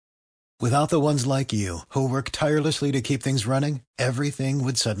Without the ones like you, who work tirelessly to keep things running, everything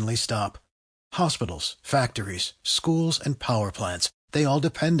would suddenly stop. Hospitals, factories, schools, and power plants, they all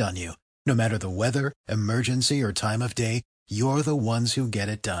depend on you. No matter the weather, emergency, or time of day, you're the ones who get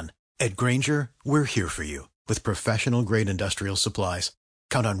it done. At Grainger, we're here for you with professional-grade industrial supplies.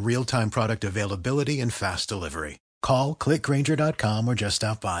 Count on real-time product availability and fast delivery. Call, click Grainger.com, or just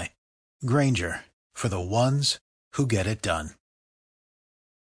stop by. Grainger, for the ones who get it done.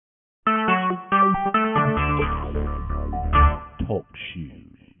 Talk shoes.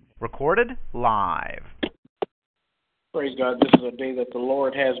 Recorded live. Praise God. This is a day that the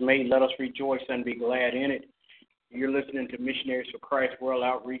Lord has made. Let us rejoice and be glad in it. You're listening to Missionaries for Christ World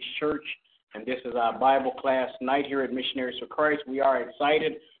Outreach Church, and this is our Bible class night here at Missionaries for Christ. We are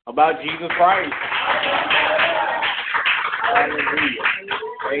excited about Jesus Christ. Hallelujah.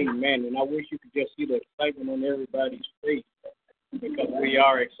 Amen. And I wish you could just see the excitement on everybody's face because we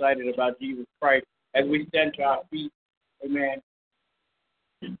are excited about Jesus Christ as we stand to our feet. Amen.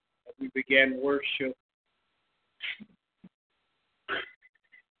 As we begin worship.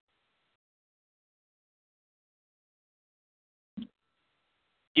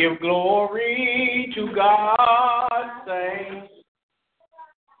 Give glory to God, saints.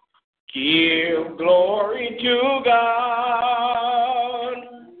 Give glory to God.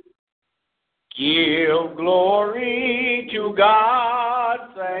 Give glory to God,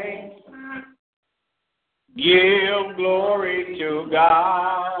 saints. Give glory to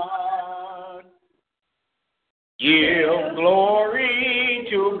God. Give glory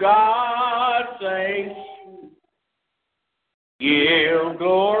to God, saints. Give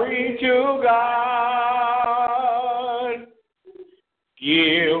glory to God.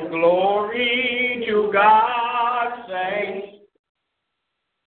 Give glory to God, saints.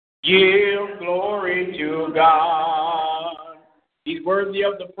 Give glory to God. He's worthy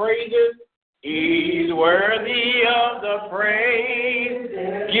of the praises. He's worthy of the praise.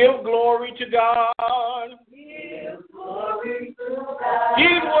 Give glory to God. Give glory to God.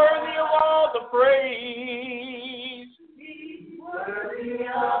 He's worthy of all the praise. He's worthy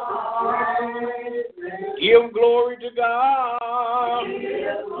of all praise. Give glory to God.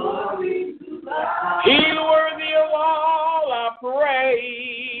 Give glory to God. He's worthy of all our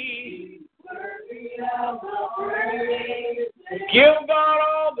praise. Worthy of the praise. Give God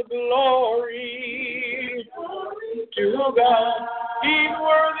all the glory to God. He's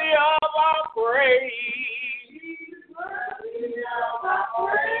worthy of our praise.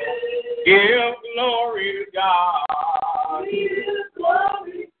 Give glory to God.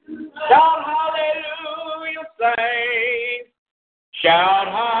 Shout hallelujah, saints. Shout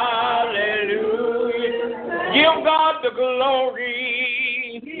hallelujah. Give God the glory.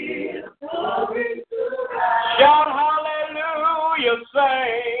 Shout hallelujah,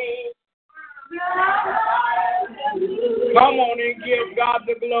 saints. Come on and give God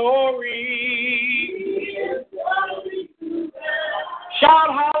the glory. Shout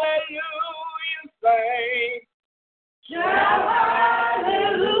hallelujah, saints. Shout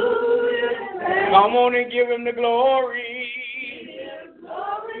hallelujah, saints. Come on and give him the glory.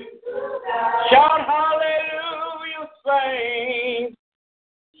 Shout hallelujah, saints.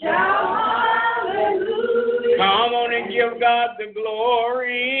 Shout hallelujah. Come on and give God the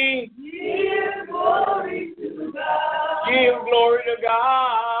glory. Give glory to God. Give glory to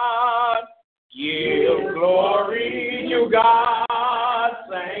God. Give glory to God,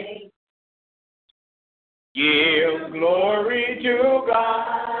 saints. Give glory to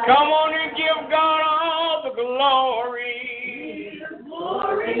God. Come on and give God all the glory. Give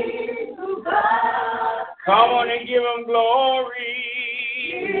glory to God. Come on and give him glory.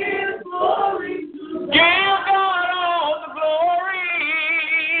 Give glory to God. Give God all the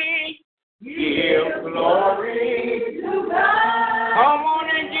glory. Give glory to God. Come on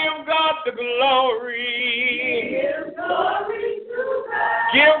and give God the glory. Give glory to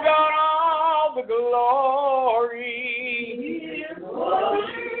God. Give God all the glory. Give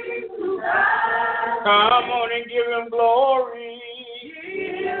glory to God. Come on and give him glory.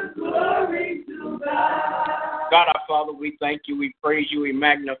 Give glory to God. God our Father, we thank you, we praise you, we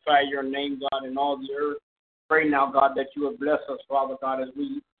magnify your name, God, in all the earth. Pray now, God, that you would bless us, Father God, as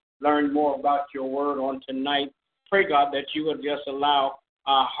we learn more about your word on tonight. Pray, God, that you would just allow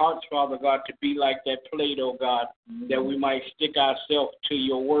our hearts, Father God, to be like that Play-Doh, God, that we might stick ourselves to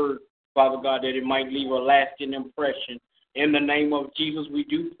your word, Father God, that it might leave a lasting impression. In the name of Jesus, we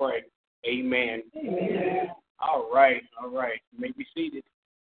do pray. Amen. Amen. All right. You may be seated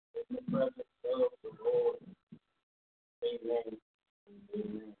in the presence of the Lord. Amen.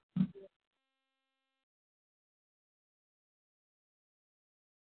 Amen.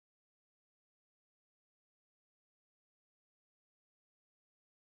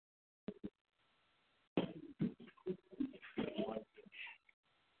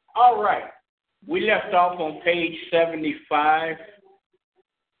 All right. We left off on page 75.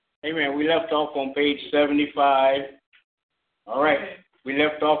 Amen. We left off on page 75. All right. We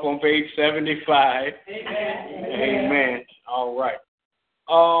left off on page 75. Amen. Amen. All right.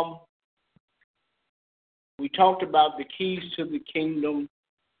 We talked about the keys to the kingdom,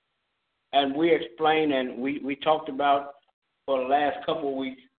 and we explained and we talked about for the last couple of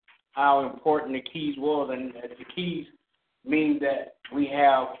weeks how important the keys was, and the keys mean that we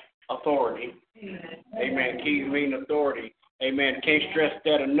have authority. Amen. Keys mean authority. Amen. Can't stress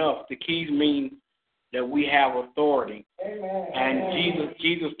that enough. The keys mean that we have authority. Amen. And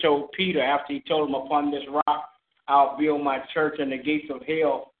Jesus told Peter, after he told him, upon this rock I'll build my church, and the gates of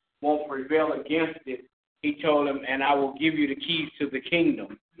hell won't prevail against it. He told him, and I will give you the keys to the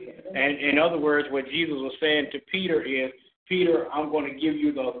kingdom. And in other words, what Jesus was saying to Peter is, Peter, I'm going to give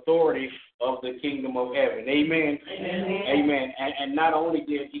you the authority of the kingdom of heaven. Amen. Amen. Amen. And not only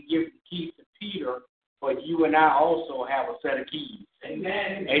did he give the keys to Peter, but you and I also have a set of keys.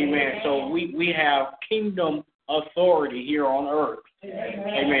 Amen. Amen. So we have kingdom authority here on earth.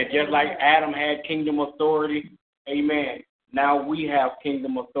 Amen. Amen. Just like Adam had kingdom authority. Amen. Now we have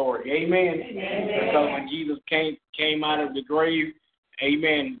kingdom authority. Amen. Amen. Because when Jesus came out of the grave,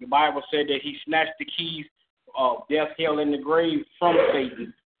 amen, the Bible said that he snatched the keys of death, hell, and the grave from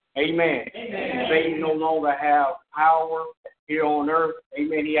Satan. Amen. Amen. Satan no longer have power here on earth.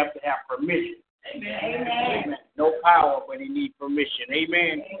 Amen. He has to have permission. Amen. Amen. No power, but he needs permission.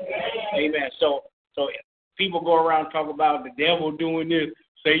 Amen. Amen. So people go around and talk about the devil doing this,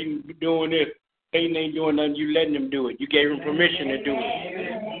 Satan doing this. Satan ain't doing nothing. You letting him do it. You gave him permission to do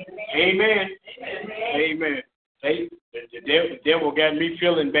it. Amen. Amen. Hey, the devil got me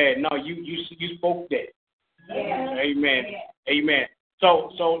feeling bad. No, you spoke that. Amen. Amen.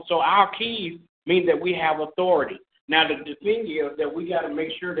 So our keys mean that we have authority. Now the thing is that we got to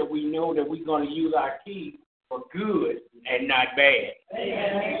make sure that we know that we're going to use our keys for good and not bad.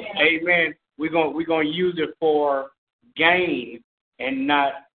 Amen. Amen. We're going to use it for gain and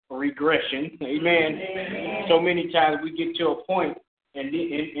not regression. Amen. Amen. So many times we get to a point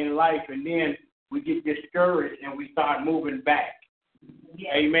in life, and then we get discouraged and we start moving back.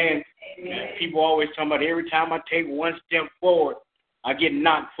 Yes. Amen. Amen. People always talk about every time I take one step forward, I get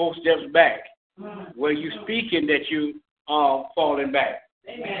knocked 4 steps back. Well, you speaking that you are falling back.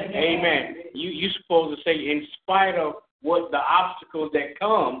 Amen. Amen. You supposed to say, in spite of what the obstacles that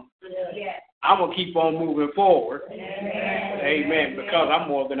come, I'm going to keep on moving forward. Amen. Amen. Because I'm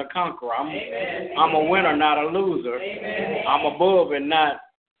more than a conqueror. I'm a winner, not a loser. Amen. I'm above and not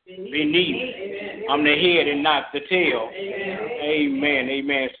beneath. Amen. I'm the head and not the tail. Amen.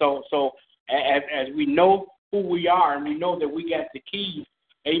 Amen. So as we know who we are and we know that we got the keys,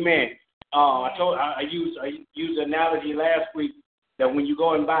 amen. I used the analogy last week that when you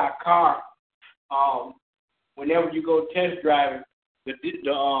go and buy a car, whenever you go test driving, the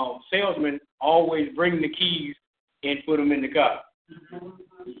salesman always bring the keys and put them in the car. Mm-hmm.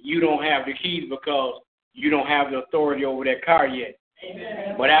 You don't have the keys because you don't have the authority over that car yet.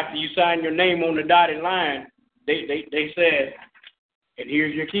 Amen. But after you sign your name on the dotted line, they said, and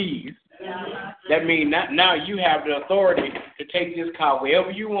here's your keys. That means now you have the authority to take this car wherever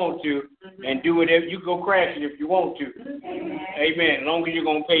you want to and do whatever. You go crash it if you want to. Amen. Amen. As long as you're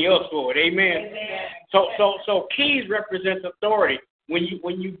going to pay us for it. Amen. Amen. So keys represent authority. When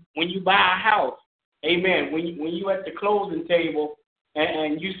you buy a house, amen. When you at the closing table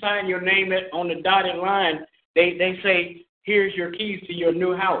and you sign your name on the dotted line, they say, here's your keys to your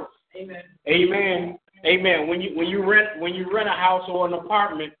new house. Amen. Amen. Amen. When you rent a house or an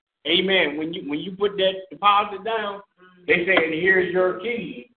apartment, amen. When you put that deposit down, they say, and here's your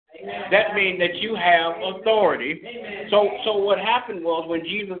keys. Amen. That means that you have authority. Amen. So what happened was when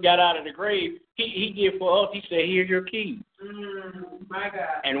Jesus got out of the grave, he did for us. He said, here's your keys. My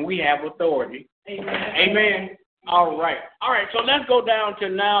God. And we have authority. Amen. Amen. All right. So let's go down to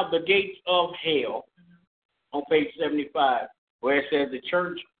now the gates of hell on page 75, where it says the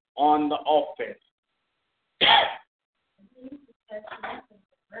church on the offense. That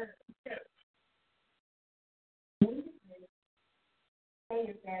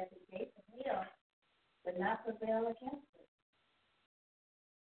the gates of hell would not prevail against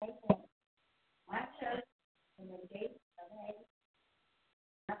it. My church and the gates of hell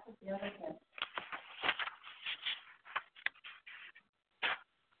would not prevail against it.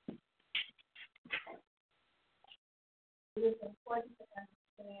 It is important to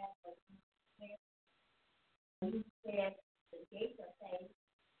understand what he said the gates of hell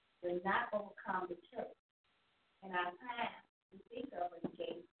will not overcome the church. In our time, we think of the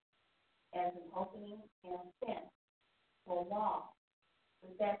gate as an opening and a fence or wall.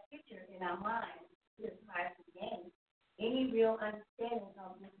 with that picture in our minds, it's hard to gain any real understanding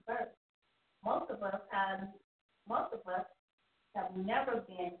of this verse. Most of us have never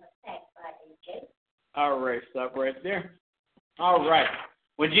been attacked by a gate. All right, stop right there. All right.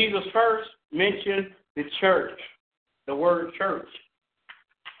 When Jesus first mentioned the church, the word church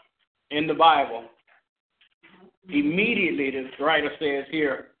in the Bible, immediately the writer says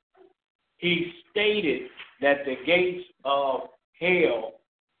here, he stated that the gates of hell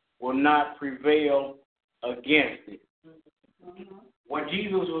will not prevail against it. What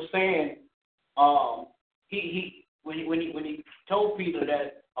Jesus was saying, when he told Peter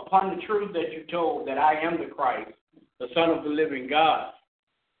that upon the truth that you told that I am the Christ, the Son of the living God,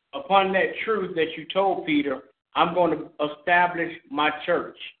 upon that truth that you told Peter, I'm going to establish my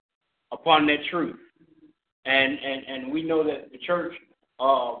church upon that truth. And we know that the church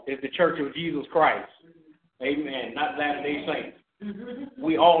is the church of Jesus Christ. Amen. Not Latter-day Saints.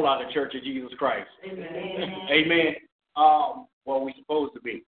 We all are the church of Jesus Christ. Amen. Amen. Well, we're supposed to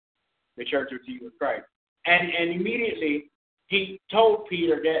be the church of Jesus Christ. And immediately he told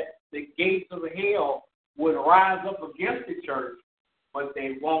Peter that the gates of hell would rise up against the church, but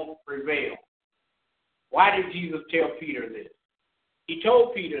they won't prevail. Why did Jesus tell Peter this? He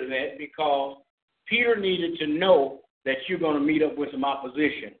told Peter that because Peter needed to know that you're going to meet up with some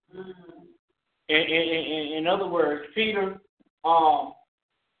opposition. In other words, Peter,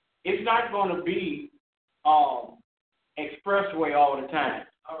 it's not going to be expressway all the time.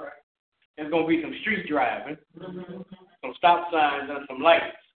 All right. There's going to be some street driving, some stop signs and some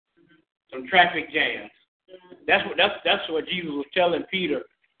lights, some traffic jams. That's what Jesus was telling Peter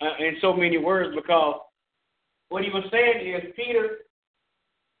in so many words, because what he was saying is, Peter,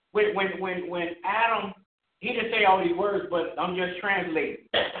 when Adam, he didn't say all these words, but I'm just translating.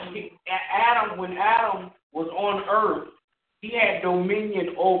 When Adam was on earth, he had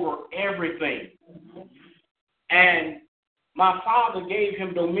dominion over everything. And my Father gave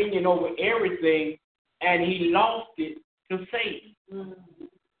him dominion over everything, and he lost it to Satan.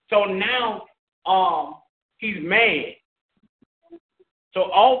 So now he's mad.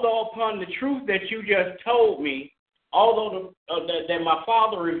 So although upon the truth that you just told me, although that my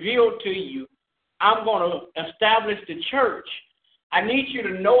Father revealed to you, I'm going to establish the church, I need you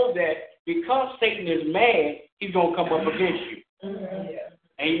to know that because Satan is mad, he's going to come up against you.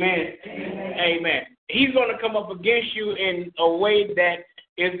 Amen. Amen. He's going to come up against you in a way that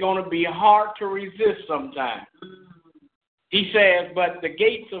is going to be hard to resist sometimes. He says, but the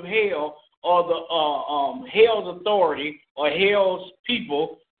gates of hell, or the hell's authority, or hell's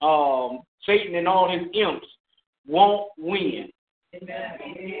people, Satan and all his imps, won't win.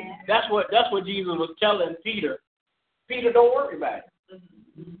 That's what Jesus was telling Peter. Peter, don't worry about it.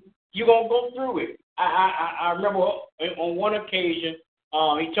 You're going to go through it. I remember on one occasion,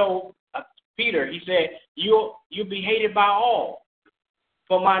 he told Peter, he said, you'll be hated by all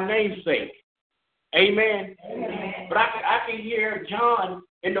for my name's sake. Amen. Amen. But I can hear John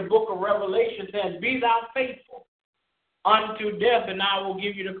in the book of Revelation saying, be thou faithful unto death, and I will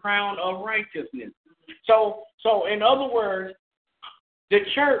give you the crown of righteousness. So in other words, the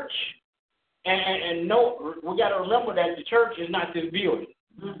church, and no, we got to remember that the church is not this building.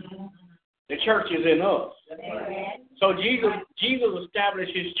 The church is in us. Amen. So Jesus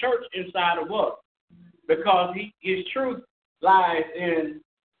established his church inside of us because his truth lies in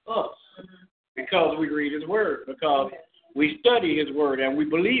us. Because we read his word, because we study his word, and we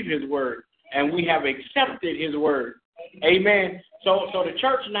believe his word, and we have accepted his word. Amen. So the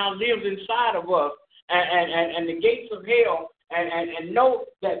church now lives inside of us, and the gates of hell, and note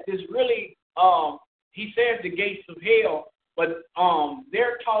that this really, he says the gates of hell, but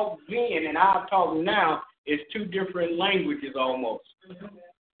their talk then and our talk now is two different languages almost.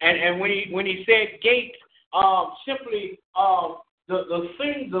 And when he said gates, simply the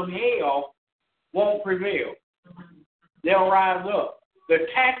things of hell won't prevail. They'll rise up. The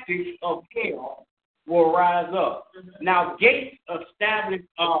tactics of hell will rise up. Now, gates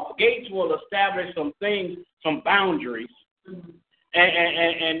will establish some things, some boundaries.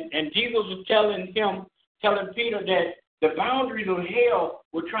 And Jesus was telling Peter that the boundaries of hell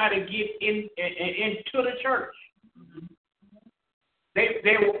will try to get into the church.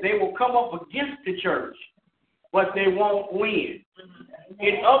 They will come up against the church, but they won't win.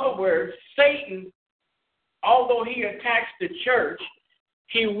 In other words, Satan, although he attacks the church,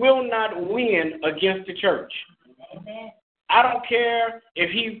 he will not win against the church. I don't care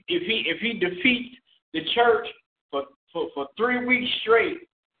if he defeats the church for 3 weeks straight.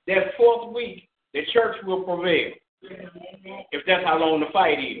 That fourth week, the church will prevail. If that's how long the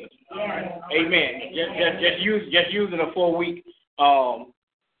fight is. Amen. Just using a 4 week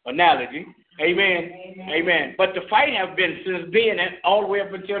analogy. Amen. Amen. But the fight has been since then all the way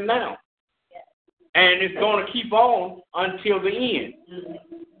up until now. And it's going to keep on until the end.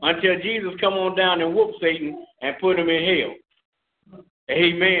 Until Jesus come on down and whoop Satan and put him in hell.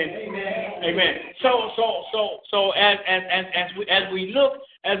 Amen. Amen. Amen. So as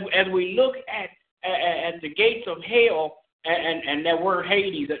we look at the gates of hell and that word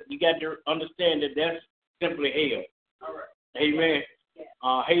Hades, you got to understand that that's simply hell. All right. Amen.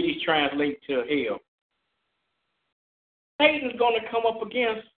 Hades translates to hell. Satan's going to come up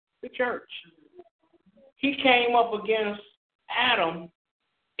against the church. He came up against Adam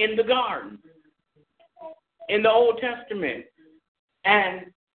in the garden in the Old Testament.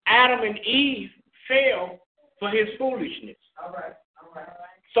 And Adam and Eve fell for his foolishness. All right.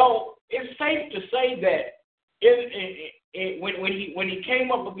 So it's safe to say that when he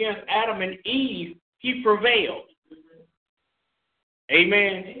came up against Adam and Eve, he prevailed.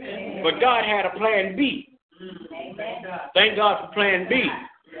 Amen. Amen. But God had a plan B. Amen. Thank God for plan B.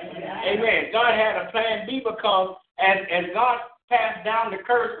 Amen. God had a plan B because as God passed down the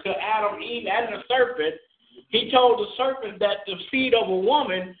curse to Adam, Eve, and the serpent, he told the serpent that the seed of a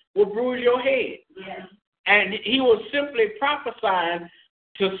woman will bruise your head. Yes. And he was simply prophesying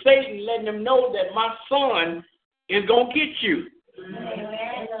to Satan, letting him know that my son is going to get you.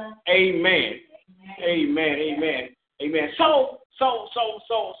 Amen. Amen. Amen. Amen. So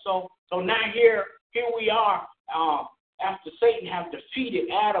now here we are. After Satan have defeated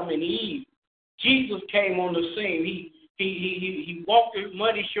Adam and Eve, Jesus came on the scene. He walked the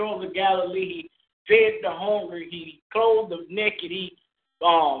muddy shores of Galilee. He fed the hungry. He clothed the naked. He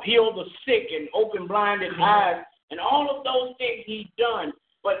healed the sick and opened blinded eyes. And all of those things he done.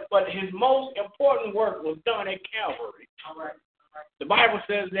 But his most important work was done at Calvary. All right. The Bible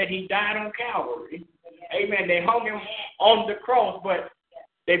says that he died on Calvary. Amen. They hung him on the cross, but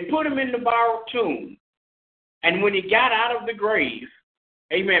they put him in the borrowed tomb. And when he got out of the grave,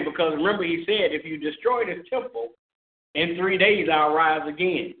 amen, because remember he said, if you destroy this temple, in 3 days I'll rise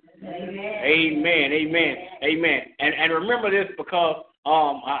again. Amen. Amen. Amen. And remember this because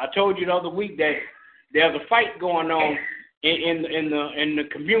I told you the other week that there's a fight going on in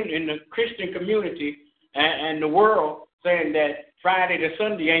the Christian community and the world, saying that Friday to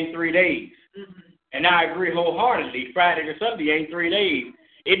Sunday ain't 3 days. And I agree wholeheartedly. Friday to Sunday ain't 3 days.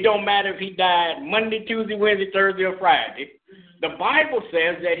 It don't matter if he died Monday, Tuesday, Wednesday, Thursday, or Friday. The Bible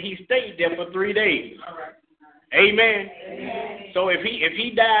says that he stayed there for 3 days. Amen. Amen. So if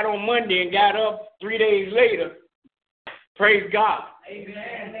he died on Monday and got up 3 days later, praise God.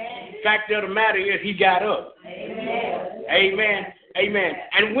 Amen. Fact of the matter is he got up. Amen. Amen. Amen.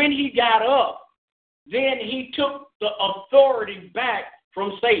 And when he got up, then he took the authority back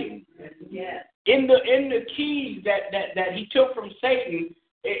from Satan. Yes. In the keys that he took from Satan,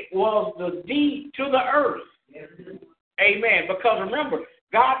 it was the deed to the earth. Yes. Amen. Because remember,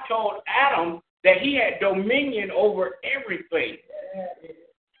 God told Adam that he had dominion over everything.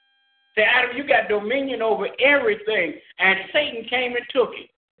 Say, Adam, you got dominion over everything. And Satan came and took it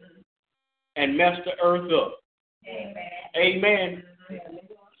and messed the earth up. Amen. Amen.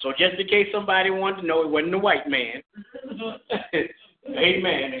 So just in case somebody wanted to know, it wasn't the white man.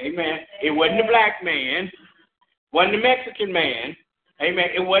 Amen. Amen. It wasn't the black man. Wasn't the Mexican man. Amen.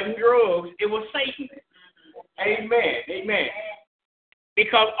 It wasn't drugs. It was Satan. Amen. Amen.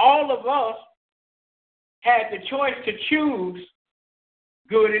 Because all of us had the choice to choose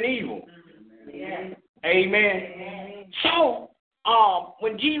good and evil. Amen. Amen. So,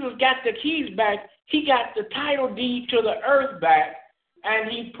 when Jesus got the keys back, he got the title deed to the earth back,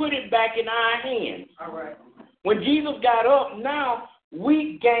 and he put it back in our hands. All right. When Jesus got up, now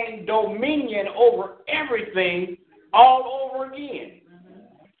we gain dominion over everything all over again.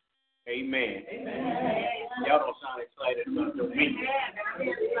 Amen. Amen. Y'all don't sound excited about dominion.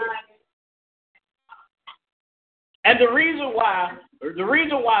 And the reason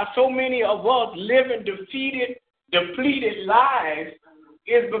why so many of us live in defeated, depleted lives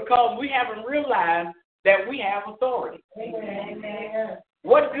is because we haven't realized that we have authority. Amen.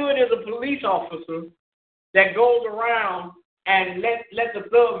 What good is a police officer that goes around and let the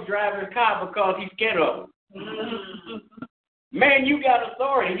thugs drive his car because he's scared of them? Man, you got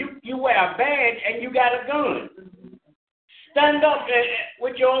authority. You wear a badge and you got a gun. Stand up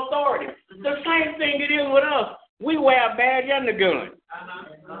with your authority. The same thing it is with us. We wear a badge and a gun.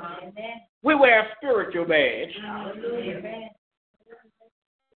 We wear a spiritual badge.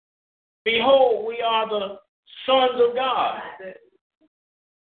 Behold, we are the sons of God.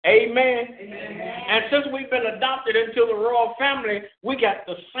 Amen. And since we've been adopted into the royal family, we got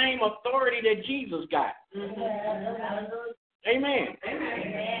the same authority that Jesus got. Amen.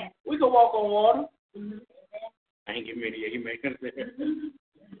 Amen. We can walk on water. I ain't getting ready yet. Amen.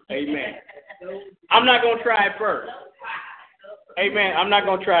 Amen. I'm not going to try it first. Amen. I'm not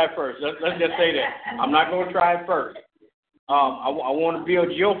going to try it first. Let's just say that. I'm not going to try it first. I want to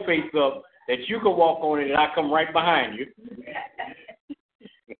build your faith up that you can walk on it and I come right behind you.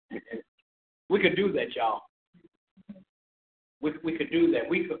 We could do that, y'all. We could do that.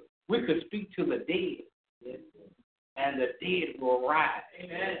 We could speak to the dead, and the dead will rise.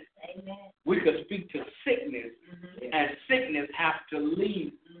 Amen. Amen. We could speak to sickness, and sickness has to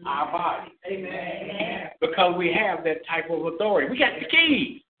leave our body. Amen. Because we have that type of authority. We got the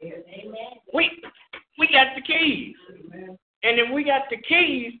keys. Amen. We got the keys. Amen. And if we got the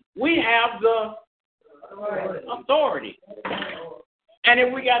keys, we have the authority. And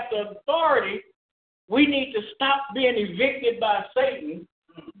if we got the authority, we need to stop being evicted by Satan.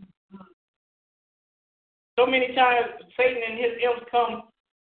 So many times Satan and his imps come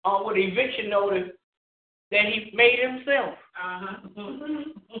with eviction notice that he made himself.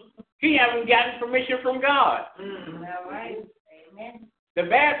 He hasn't gotten permission from God. All right. Amen. The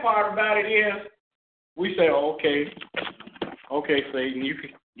bad part about it is we say, oh, okay, Satan, you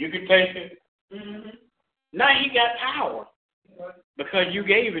can take it. Mm-hmm. Now he got power because you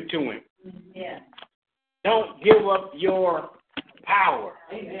gave it to him. Yeah. Don't give up your power.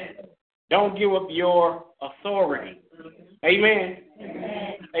 Amen. Don't give up your authority. Amen.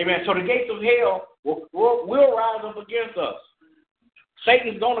 Amen. Amen. So the gates of hell will rise up against us.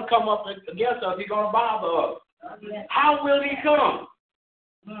 Satan's going to come up against us. He's going to bother us. How will he come?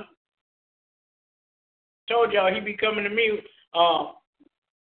 Told y'all he'd be coming to me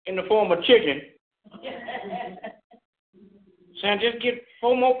in the form of chicken. Saying, just get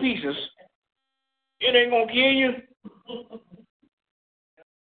 4 more pieces. It ain't going to kill you.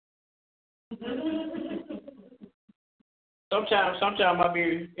 Sometimes I'll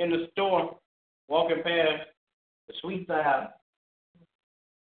be in the store walking past the sweet side.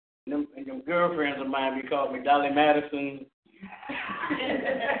 And them girlfriends of mine be calling me Dolly Madison,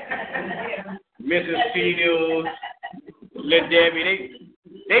 Mrs. Fields, Little Debbie.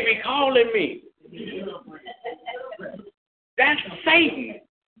 They be calling me. That's Satan.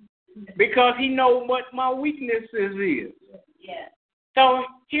 Because he knows what my weaknesses is. Yeah. So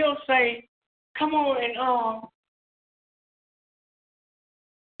he'll say, come on and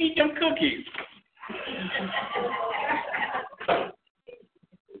eat them cookies.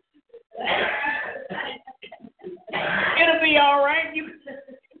 It'll be all right. You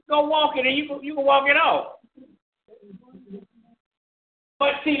go walk it and you can walk it off.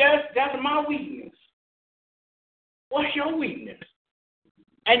 But see, that's my weakness. What's your weakness?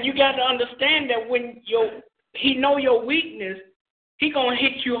 And you got to understand that when he know your weakness, he gonna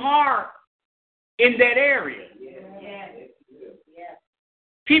hit you hard in that area. Yeah.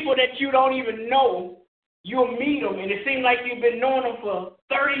 People that you don't even know, you'll meet them, and it seems like you've been knowing them for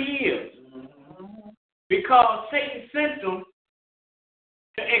 30 years. Because Satan sent them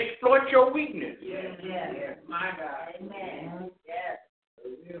to exploit your weakness. Yeah. My God. Amen.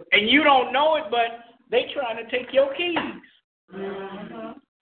 Yeah. And you don't know it, but they trying to take your keys. Mm-hmm.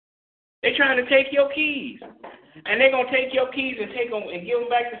 They're trying to take your keys. And they're going to take your keys and take them and give them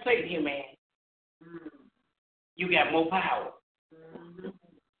back to Satan. Here, man. You got more power.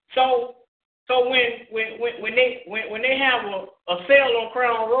 So when they have a sale on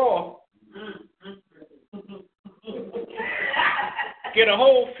Crown Royal, get a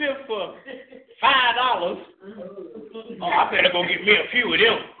whole fifth for $5. Oh, I better go get me a few of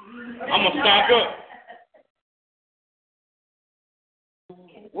them. I'm gonna stock up.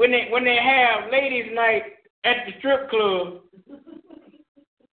 When they have ladies' night at the strip club,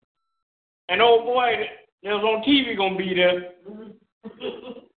 and old boy that was on TV gonna be there.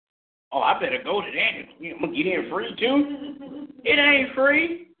 Oh, I better go to that. I'm gonna get in free too. It ain't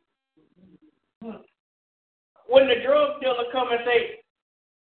free. When the drug dealer come and say,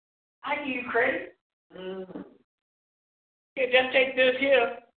 I give you credit. Yeah, just take this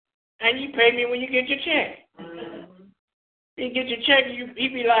here, and you pay me when you get your check. You get your check, he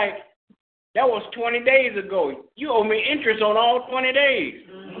be like, that was 20 days ago. You owe me interest on all 20 days.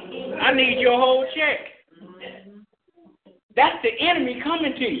 I need your whole check. That's the enemy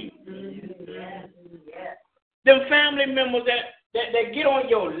coming to you. Them family members that get on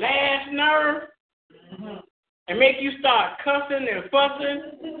your last nerve and make you start cussing and fussing.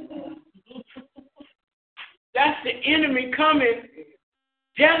 That's the enemy coming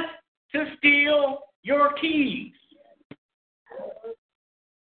just to steal your keys.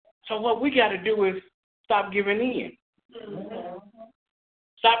 So what we got to do is stop giving in.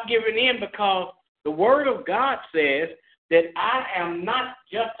 Stop giving in, because the Word of God says that I am not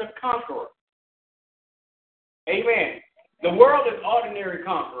just a conqueror. Amen. The world is ordinary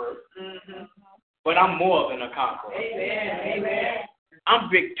conquerors, but I'm more than a conqueror. Amen. I'm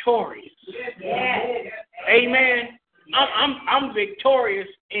victorious. Yes. Amen. I'm victorious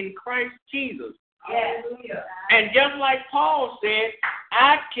in Christ Jesus. Hallelujah. And just like Paul said,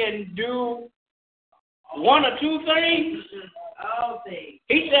 I can do one or two things. All things.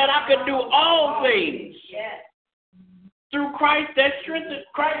 He said I could do all things Yes. through Christ that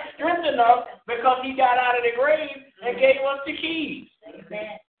Christ strengthened us because he got out of the grave and gave us the keys.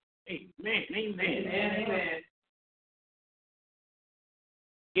 Amen. Amen. Amen. Amen.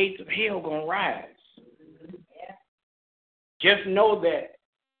 Gates of hell gonna rise. Yeah. Just know that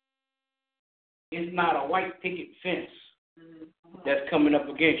it's not a white picket fence that's coming up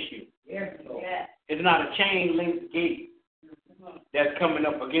against you. Yes, Lord. Yes. It's not a chain link gate that's coming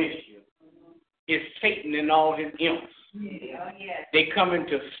up against you. It's Satan and all his imps. Yes. They coming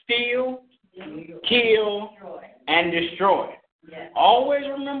to steal, kill, and destroy. Yes. Always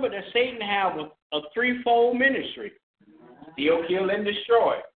remember that Satan has a threefold ministry. Steal, kill, and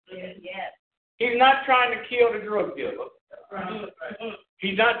destroy. Yes. He's not trying to kill the drug dealer.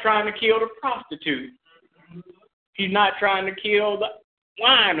 He's not trying to kill the prostitute. He's not trying to kill the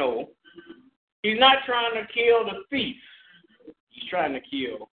wino. He's not trying to kill the thief. He's trying to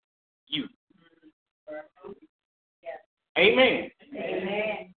kill you. Amen.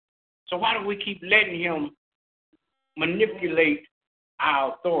 Amen. So why do we keep letting him manipulate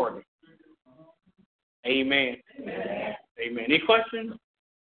our authority? Amen. Amen. Amen. Any questions?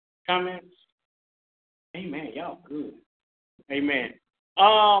 Comments? Amen. Y'all good. Amen.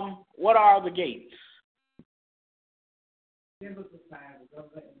 What are the gates?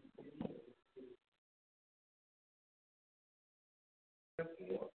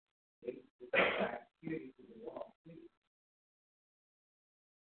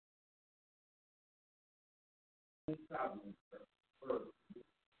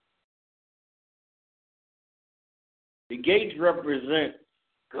 The gates represent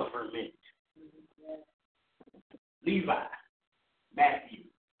government. Levi, Matthew,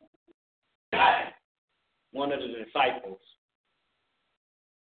 one of the disciples,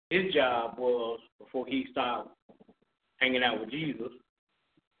 his job was, before he started hanging out with Jesus,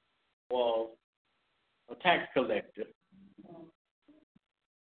 was a tax collector.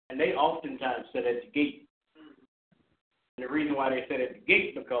 And they oftentimes sat at the gate. And the reason why they sat at the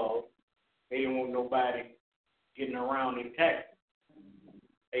gate because they didn't want nobody getting around their taxes.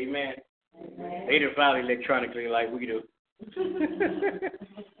 Amen. They didn't file electronically like we do.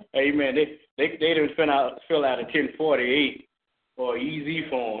 Amen. They didn't fill out a 1048 or easy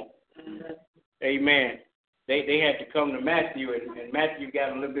form. Amen. They had to come to Matthew, and Matthew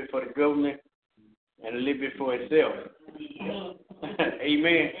got a little bit for the government and a little bit for himself.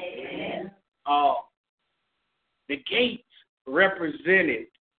 Amen. Amen. The gates represented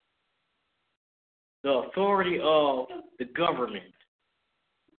the authority of the government.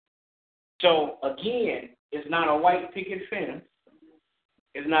 So, again, it's not a white picket fence.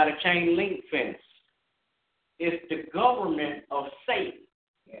 It's not a chain link fence. It's the government of Satan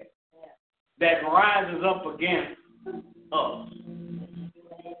that rises up against us.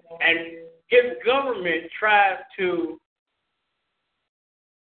 And his government tries to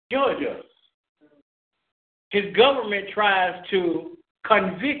judge us. His government tries to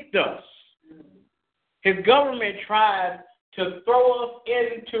convict us. His government tries to throw us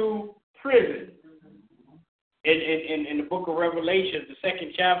into prison. In the book of Revelation, the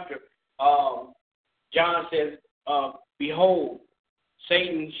 2nd chapter, John says, behold,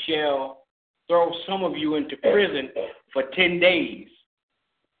 Satan shall throw some of you into prison for 10 days.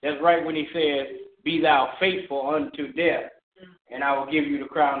 That's right when he says, be thou faithful unto death, and I will give you the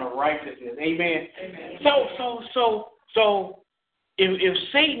crown of righteousness. Amen. Amen. So if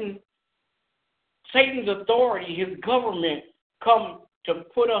Satan's authority, his government, come to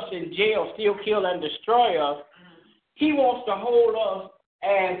put us in jail, steal, kill, and destroy us, he wants to hold us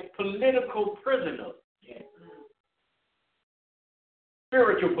as political prisoners.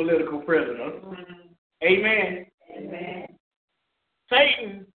 Spiritual political prisoners. Amen. Amen.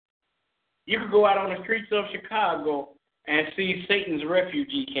 Satan, you could go out on the streets of Chicago and see Satan's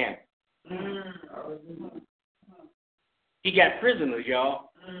refugee camp. He got prisoners,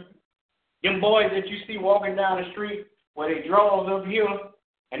 y'all. Them boys that you see walking down the street where they draws up here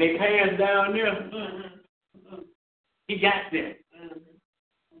and they pass down there, he got them.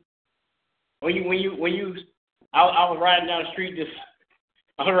 I was riding down the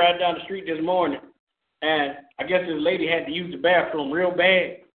street this morning, and I guess this lady had to use the bathroom real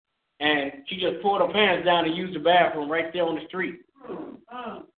bad, and she just pulled her pants down and used the bathroom right there on the street.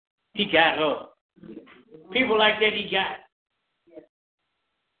 He got her. People like that he got.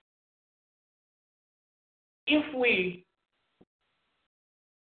 If we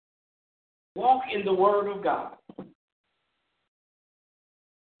walk in the Word of God,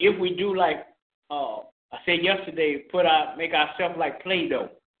 if we do like I said yesterday, make ourselves like Play-Doh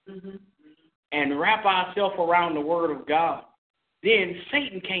and wrap ourselves around the Word of God, then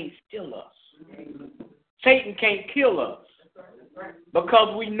Satan can't steal us. Satan can't kill us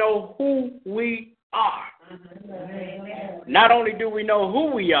because we know who we are. Not only do we know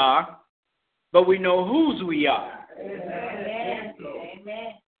who we are, but we know whose we are.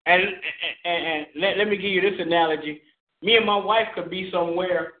 And let me give you this analogy. Me and my wife could be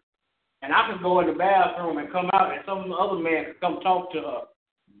somewhere, and I could go in the bathroom and come out, and some other man could come talk to her.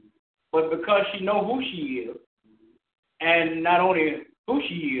 But because she know who she is, and not only who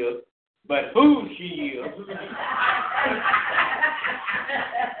she is, but who she is,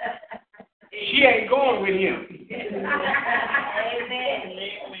 she ain't going with him.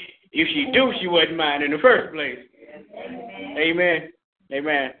 If she do, she wouldn't mind in the first place. Amen.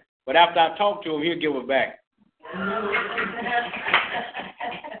 Amen. But after I talk to him, he'll give her back.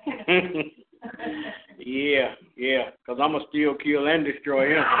 Yeah, because I'm going to steal, kill, and destroy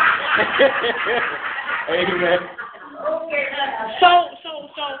him. Amen. So,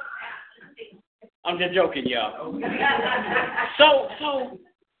 I'm just joking, y'all.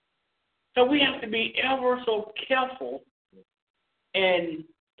 So we have to be ever so careful in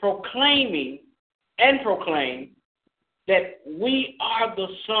proclaim that we are the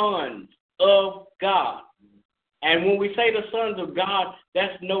sons of God. And when we say the sons of God,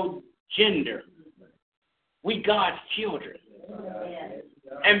 that's no gender. We God's children.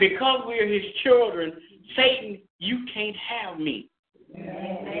 And because we are his children, Satan, you can't have me.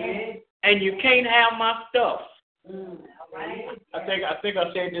 And you can't have my stuff. I think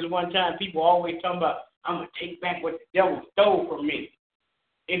I said this one time. People always talking about, I'm going to take back what the devil stole from me.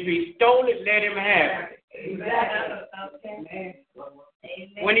 If he stole it, let him have it.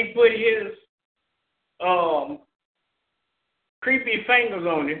 When he put his creepy fingers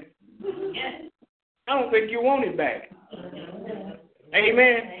on it, I don't think you want it back.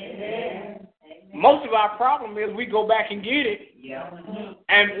 Amen. Most of our problem is we go back and get it.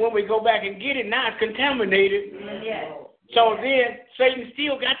 And when we go back and get it, now it's contaminated. So then Satan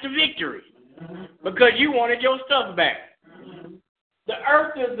still got the victory because you wanted your stuff back. The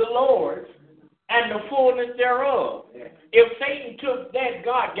earth is the Lord's and the fullness thereof. If Satan took that,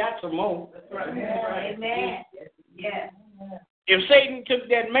 God got some more. Amen. If Satan took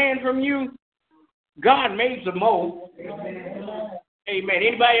that man from you, God made some more. Amen.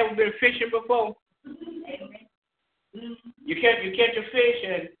 Anybody ever been fishing before? You catch a fish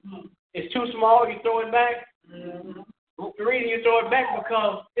and it's too small, you throw it back. The reason you throw it back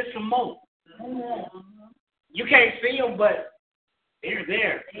because it's some more. You can't see them, but they're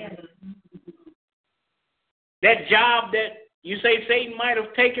there. That job that you say Satan might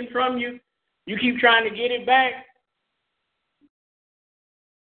have taken from you, you keep trying to get it back.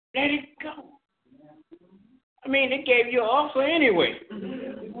 Let it go. I mean, it gave you an offer anyway.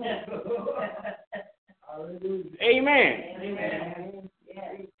 Amen.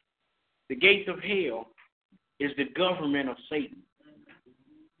 The gates of hell is the government of Satan.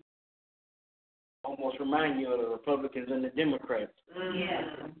 Almost remind you of the Republicans and the Democrats.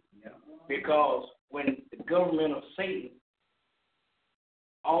 Because when the government of Satan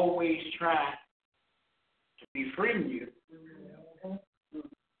always try to befriend you,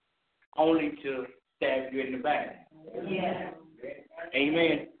 only to stab you in the back.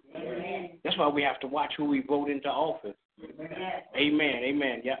 Amen. That's why we have to watch who we vote into office.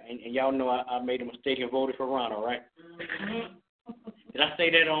 Amen. Yeah, and y'all know I made a mistake and voted for Ronald, right? Did I say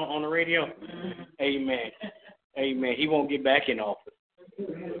that on the radio? Amen. He won't get back in office.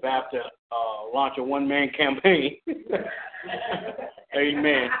 We have to launch a one-man campaign.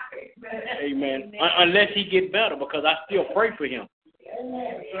 Amen. Unless he gets better, because I still pray for him.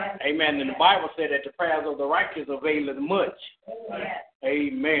 Amen. And the Bible said that the prayers of the righteous availeth much.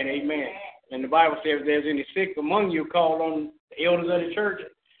 Amen. And the Bible says if there's any sick among you, call on the elders of the church.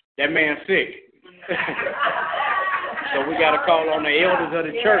 That man's sick. So we got to call on the elders of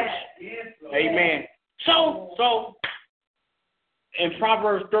the church. Amen. So in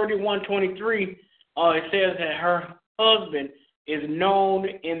Proverbs 31:23, it says that her husband is known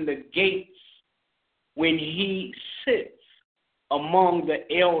in the gates when he sits among the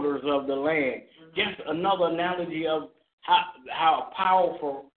elders of the land. Just another analogy of how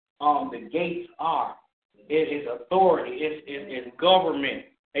powerful the gates are. It is authority. It's government.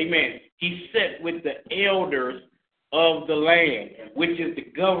 Amen. He sat with the elders of the land, which is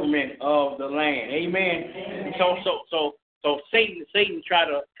the government of the land. Amen. And so Satan try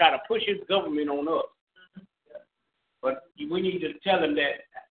to push his government on us. But we need to tell him that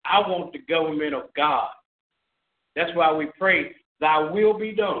I want the government of God. That's why we pray, thy will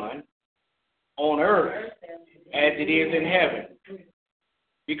be done on earth as it is in heaven.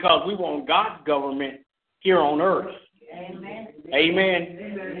 Because we want God's government here on earth. Amen. Amen.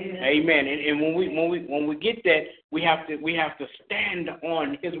 Amen. And when we get that, we have to stand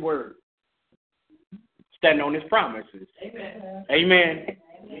on his word. Stand on his promises. Amen. Amen.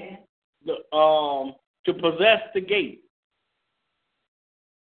 Amen. To possess the gate.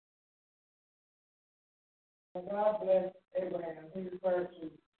 When God blessed Abraham, he referred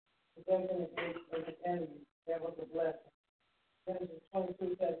to possessing the gate of the enemy. That was a blessing. Genesis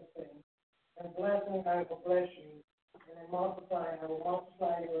 22:17. And blessing, I will bless you, and in multiplying, I will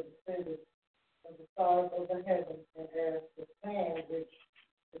multiply your descendants as the stars of the heaven and as the sand which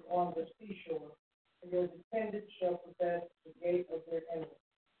is on the seashore. And your descendants shall possess the gate of their enemies.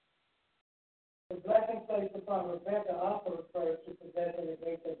 The blessing placed upon Rebekah also refers to possessing the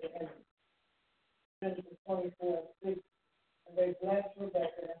gate of the enemy. Genesis 24:6. And they blessed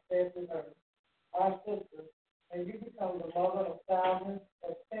Rebekah and said to her, our sister, and you become the mother of thousands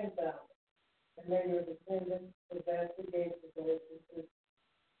of 10,000, and may your descendants possess the gates of the wicked.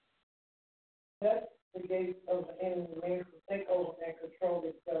 Thus, the gates of the enemy means to take over and control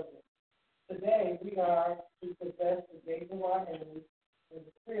its government. Today, we are to possess the gates of our enemies in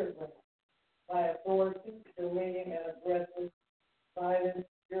the spirit realm by authority, dominion, and aggressive, violent,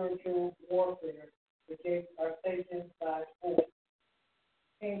 spiritual warfare. The gates are taken by force.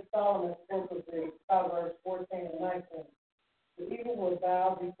 King Solomon spoke of the Proverbs 14:19. The evil will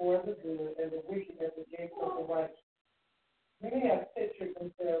bow before the good, and the wicked at the gates of the righteous. Many have pictured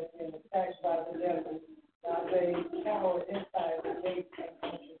themselves being attacked by the devil while they cower inside the gates of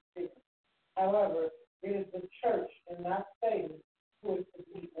conscious fear. However, it is the church and not Satan who is to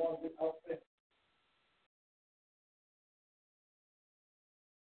be on the offense.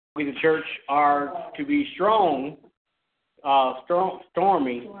 We, the church, are to be storming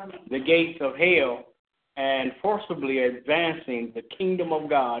the gates of hell and forcibly advancing the kingdom of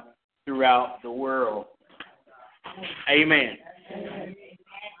God throughout the world. Amen.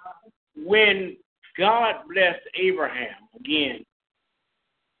 When God blessed Abraham, again,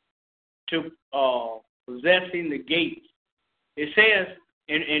 to possessing the gates, it says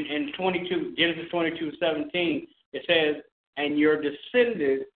in 22, Genesis 22:17, it says, and your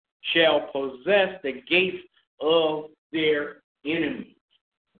descendants shall possess the gates of their enemies.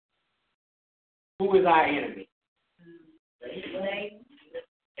 Who is our enemy?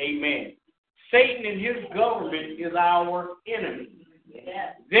 Amen. Satan and his government is our enemy.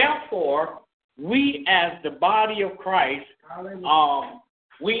 Yes. Therefore, we as the body of Christ,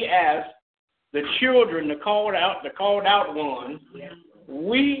 we as the children, the called out ones,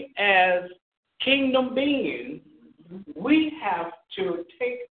 we as kingdom beings, we have to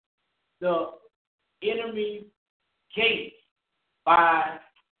take the enemy gate by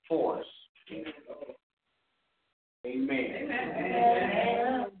force. Amen.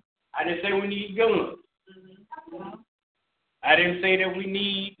 Amen. I didn't say we need guns. I didn't say that we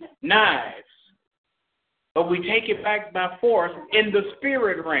need knives. But we take it back by force in the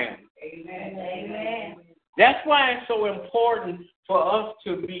spirit realm. Amen. Amen. That's why it's so important for us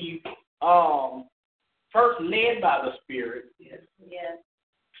to be first led by the Spirit. Yes. Yes.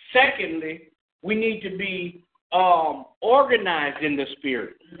 Secondly, we need to be organized in the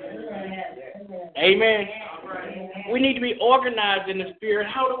Spirit. Amen. Amen. Amen. We need to be organized in the Spirit.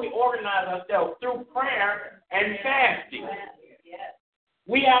 How do we organize ourselves? Through prayer and fasting. Yes.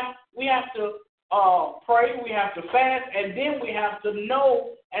 We have to pray, we have to fast, and then we have to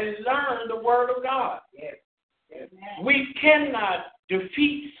know and learn the Word of God. Yes. Amen. We cannot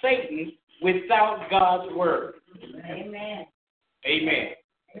defeat Satan without God's Word. Amen. Amen.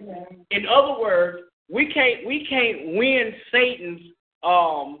 Amen. In other words, we can't win Satan's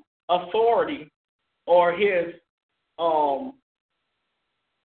authority or his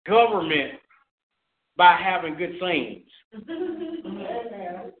government by having good sayings.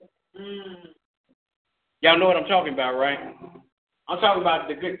 Y'all know what I'm talking about, right? I'm talking about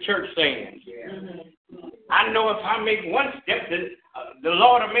the good church sayings. I know if I make one step, the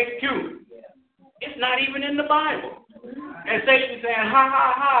Lord will make two. It's not even in the Bible. And Satan saying, ha,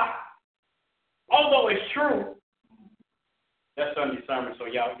 ha, ha. Although it's true. That's Sunday sermon, so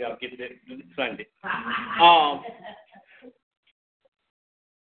y'all get that Sunday.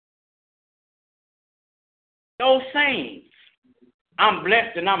 Those sayings, I'm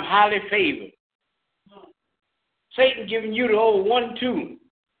blessed and I'm highly favored. Satan giving you the old 1-2.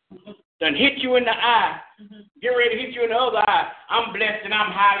 Done hit you in the eye. Get ready to hit you in the other eye. I'm blessed and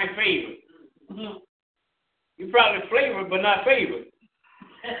I'm highly favored. You're probably flavored but not favored.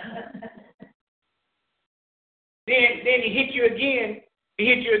 Then he hit you again.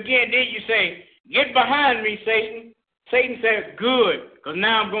 Then you say, get behind me, Satan. Satan says, good, because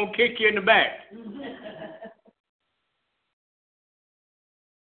now I'm going to kick you in the back.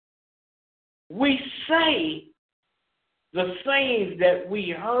 We say the things that we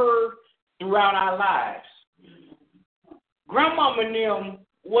heard throughout our lives. Grandmama and them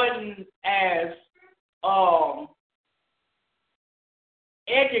wasn't as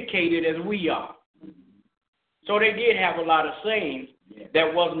educated as we are. So they did have a lot of sayings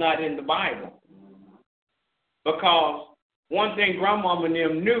that was not in the Bible. Because one thing Grandmama and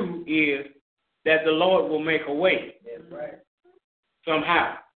them knew is that the Lord will make a way.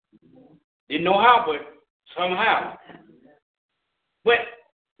 Somehow. Didn't know how, but somehow. But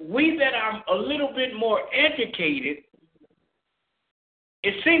we that are a little bit more educated,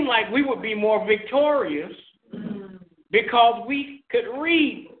 it seemed like we would be more victorious because we could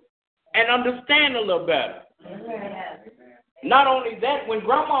read and understand a little better. Not only that, when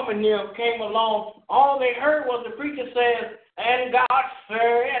Grandmama and them came along, all they heard was the preacher says, and God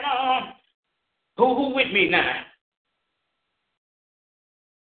said, who with me now?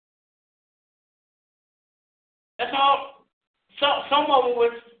 That's all. So, some of them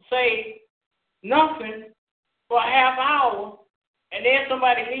would say nothing for a half hour, and then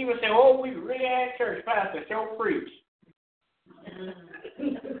somebody leave and say, oh, we really had church, Pastor, show preach.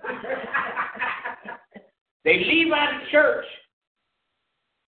 They leave out of church,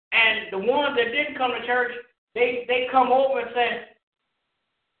 and the ones that didn't come to church, they come over and say,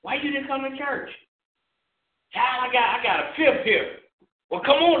 why you didn't come to church? Child, I got a fifth here. Well,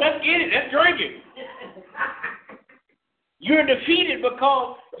 come on, let's get it. Let's drink it. You're defeated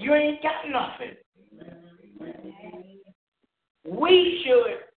because you ain't got nothing. We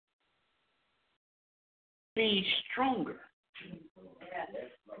should be stronger.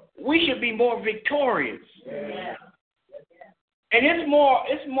 We should be more victorious. And it's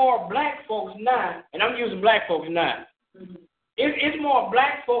more black folks now, and I'm using black folks now. It's more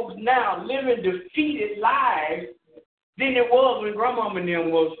black folks now living defeated lives than it was when Grandmama and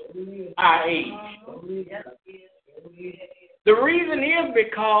them was our age. The reason is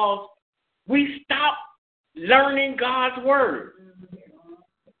because we stopped learning God's word.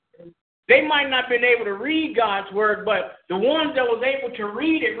 They might not have been able to read God's word, but the ones that was able to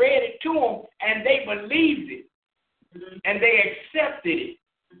read it, read it to them, and they believed it. And they accepted it.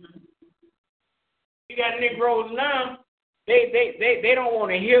 You got Negroes now, they don't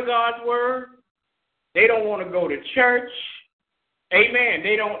want to hear God's word. They don't want to go to church. Amen.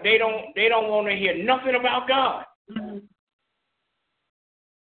 They don't want to hear nothing about God.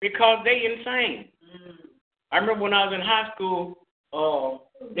 Because they insane. I remember when I was in high school,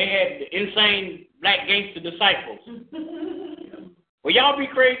 they had the insane black gangster disciples. Well, y'all be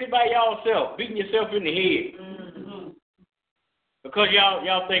crazy by y'all beating yourself in the head. Because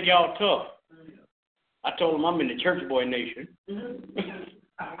y'all think y'all tough. I told them I'm in the church boy nation.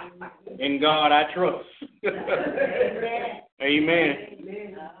 In God I trust. Amen.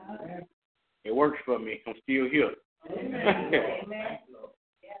 It works for me. I'm still here. Amen.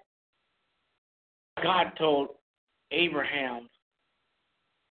 God told Abraham,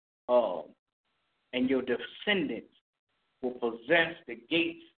 and your descendants will possess the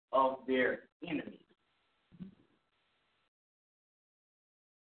gates of their enemies.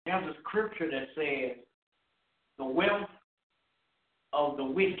 There's a scripture that says, the wealth of the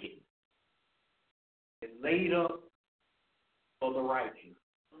wicked is laid up for the righteous.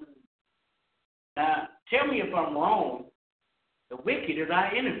 Now, tell me if I'm wrong. The wicked is our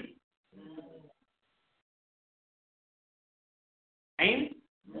enemy. Ain't it?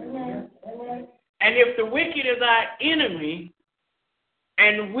 And if the wicked is our enemy,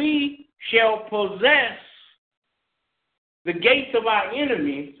 and we shall possess the gates of our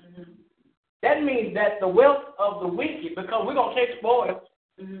enemies, that means that the wealth of the wicked, because we're going to take spoils.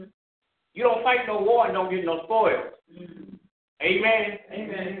 You don't fight no war and don't get no spoils. Amen.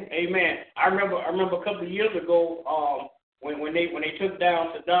 Amen. Amen. I remember a couple of years ago, when they took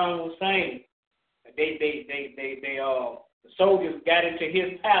down Saddam Hussein, the soldiers got into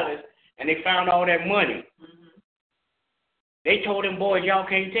his palace and they found all that money. They told them boys, y'all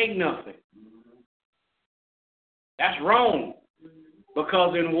can't take nothing. That's wrong.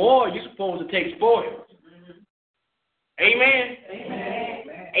 Because in war, you're supposed to take spoils. Amen? Amen.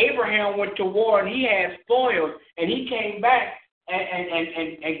 Abraham went to war and he had spoils, and he came back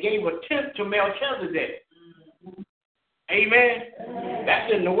and gave a tenth to Melchizedek. Amen.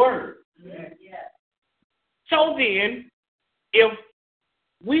 That's in the Word. So then, if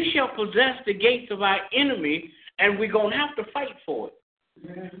we shall possess the gates of our enemy, and we're gonna have to fight for it.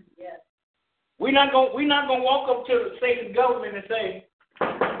 We're not gonna walk up to the Satan government and say,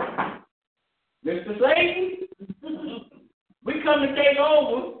 Mr. Satan, we come to take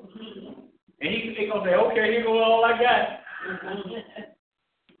over. And he's going to say, okay, here goes all I got.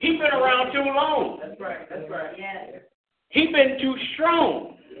 He's been around too long. That's right. Yeah. He's been too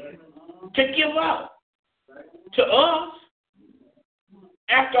strong to give up to us.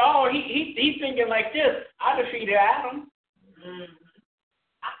 After all, he's thinking like this, I defeated Adam.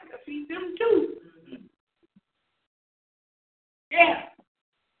 I can defeat them too. Yeah.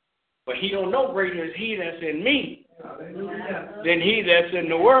 But he don't know greater is he that's in me than he that's in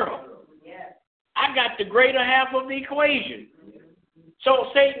the world. I got the greater half of the equation. So,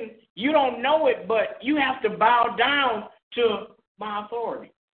 Satan, you don't know it, but you have to bow down to my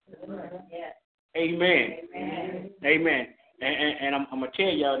authority. Amen. Amen. And I'm going to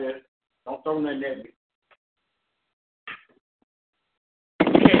tell y'all this. Don't throw nothing at me.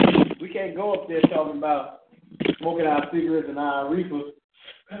 We can't go up there talking about smoking our cigarettes and our reefers.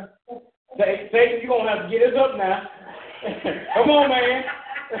 Satan, you're going to have to get us up now. Come on, man.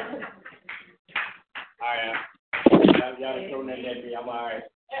 All right. Y'all ain't throwing nothing at me. I'm all right.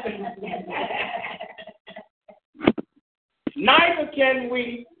 Neither can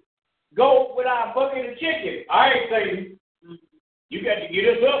we go with our bucket of chicken. All right, Satan. You got to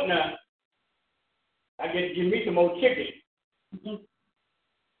get us up now. I got to give me some more chicken.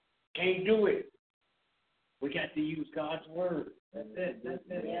 Can't do it. We got to use God's word. That's it.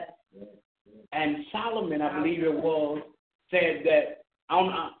 Yeah. And Solomon, I believe it was, said that, I'm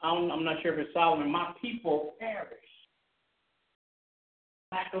not sure if it's Solomon, my people perish.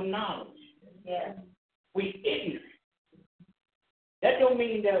 Lack of knowledge. Yeah. We ignorant. That don't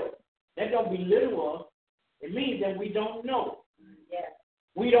mean that don't belittle us. It means that we don't know. Yeah.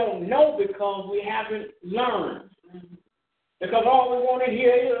 We don't know because we haven't learned. Mm-hmm. Because all we want to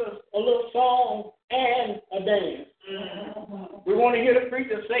hear is a little song and a dance. Mm-hmm. We want to hear the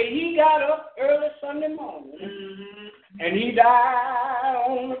preacher say he got up early Sunday morning and he died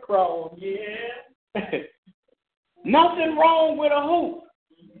on the cross. Yeah. Nothing wrong with a hoop,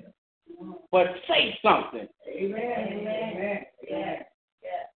 but say something. Amen. Amen. Yeah.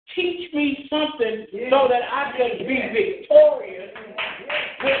 Teach me something so that I can be victorious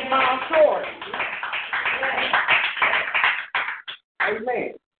with my authority.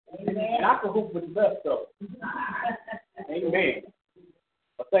 Amen. Amen. And I can hoop with the best of them. Amen.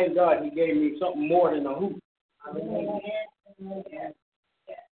 But thank God he gave me something more than a hoop. Amen.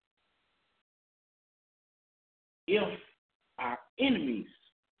 If our enemies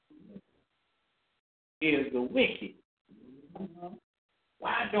is the wicked,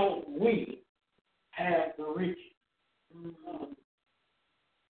 why don't we have the rich?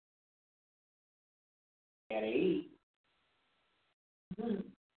 Gotta eat.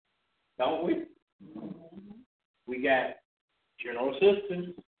 Don't we? We got general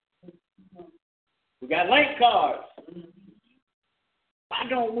assistance. We got link cards. Why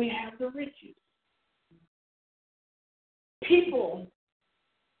don't we have the riches? People,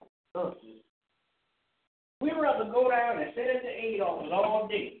 we'd rather go down and sit at the aid office all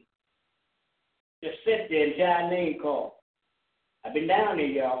day. Just sit there and tie a name card. I've been down there,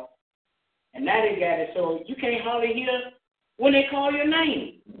 y'all. And now they got it so you can't hardly hear when they call your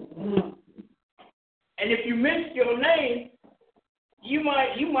name. And if you miss your name, you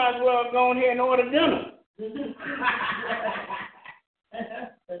might as well go in here and order dinner.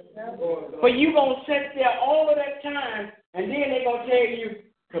 But you going to sit there all of that time, and then they're going to tell you,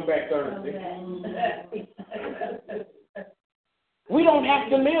 come back Thursday. We don't have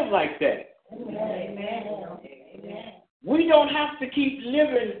to live like that. Amen. We don't have to keep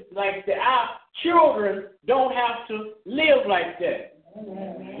living like that. Our children don't have to live like that.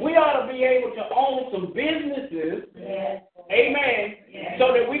 We ought to be able to own some businesses, amen,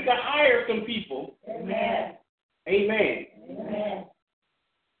 so that we can hire some people. Amen.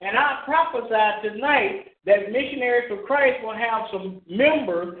 And I prophesy tonight that Missionaries for Christ will have some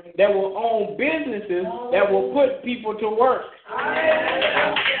members that will own businesses that will put people to work.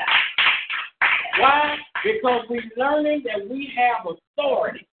 Why? Because we're learning that we have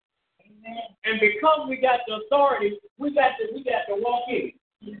authority. And because we got the authority, we got to walk in.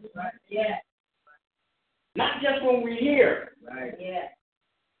 Yeah. Not just when we're here. Right. Yeah.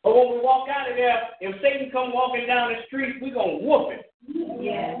 But when we walk out of there, if Satan come walking down the street, we're going to whoop him.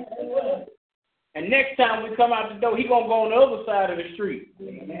 Yeah. And next time we come out the door, he's going to go on the other side of the street.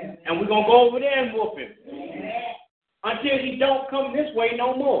 Amen. And we're going to go over there and whoop him. Amen. Until he don't come this way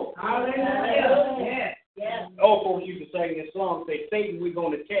no more. Hallelujah. Yeah. Old folks used to sing this song, say, Satan, we're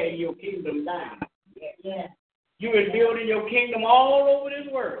going to tear your kingdom down. Yeah. You've been building your kingdom all over this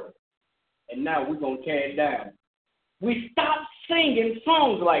world. And now we're going to tear it down. We stopped singing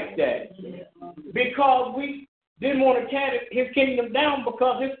songs like that because we didn't want to tear his kingdom down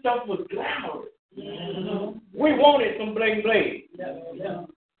because his stuff was glamorous. Yeah. We wanted some bling bling. Yeah.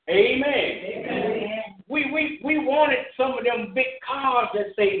 Amen. Amen. We wanted some of them big cars that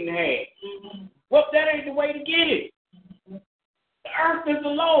Satan had. Mm-hmm. Well, that ain't the way to get it. The earth is the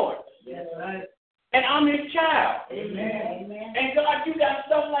Lord. Yes, right. And I'm his child. Amen. And God, you got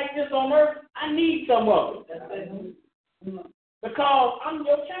stuff like this on earth. I need some of it. Because I'm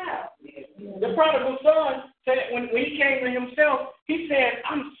your child. The prodigal son said when he came to himself, he said,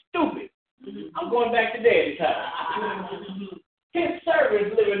 I'm stupid. I'm going back to daddy's house. His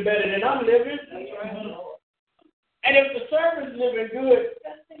servant's living better than I'm living. And if the servant's living good,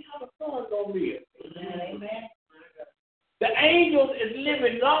 let's see how the son's going to live. Amen. The angels is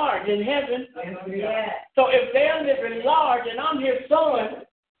living large in heaven. Yeah. So if they're living large and I'm his son,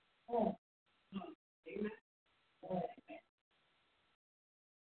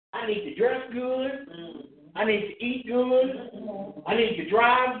 I need to dress good. I need to eat good. I need to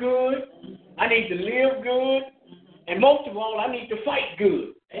drive good. I need to live good. And most of all, I need to fight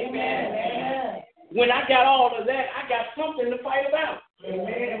good. Amen. When I got all of that, I got something to fight about.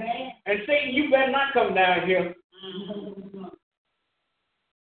 Amen. And Satan, you better not come down here.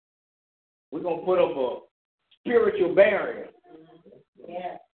 We're going to put up a spiritual barrier.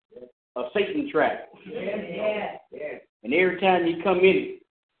 Yeah. A Satan trap. Yeah. And every time you come in it,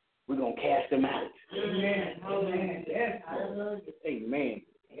 we're going to cast them out. Amen. Amen. Yes. Amen.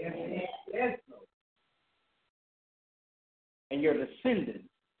 Yes. And your descendants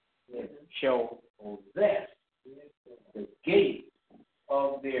shall possess the gates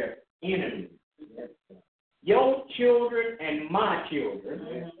of their enemies. Your children and my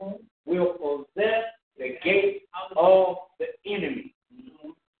children will possess the gates of the enemy.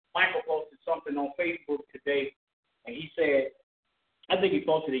 Michael posted something on Facebook today, and he said, I think he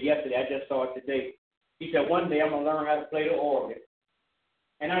posted it yesterday, I just saw it today. He said, one day I'm going to learn how to play the organ.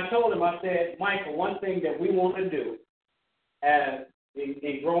 And I told him, I said, Michael, one thing that we want to do as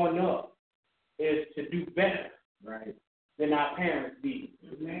in growing up is to do better than our parents did.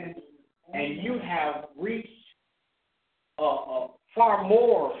 Amen. And you have reached far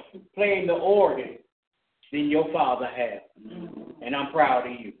more playing the organ than your father has. And I'm proud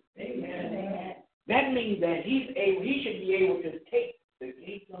of you. Amen. That means that he should be able to take the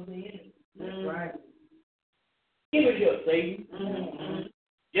gates of the enemy. That's right. Give it here, Satan. Mm-hmm.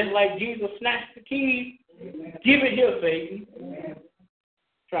 Just like Jesus snatched the keys, give it here, Satan. Amen.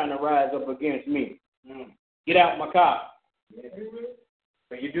 Trying to rise up against me. Get out my car.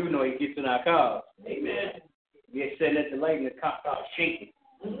 But you do know he gets in our cars. Amen. We are sitting at the light and the car starts shaking.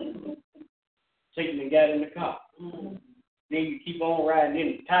 Satan got in the car. Then you keep on riding,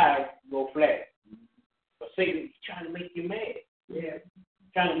 then the tires go flat. But Satan is trying to make you mad. Yeah.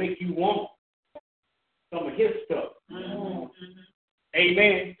 Trying to make you want some of his stuff.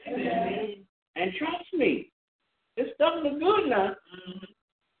 Amen. Amen. And trust me, this stuff look good now.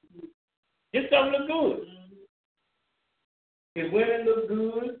 This stuff look good. His women look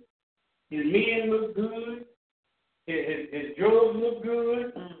good. His men look good. His drugs look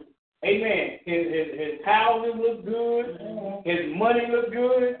good. Amen. His houses look good. His money look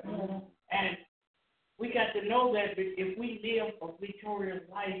good. And we got to know that if we live a victorious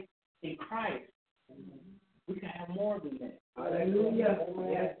life in Christ, we can have more than that. Hallelujah.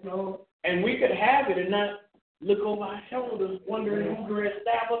 Yes, Lord. And we could have it and not look over our shoulders, wondering who's going to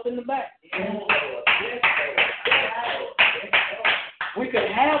stab us in the back. We could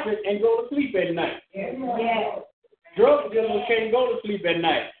have it and go to sleep at night. Drug dealers can't go to sleep at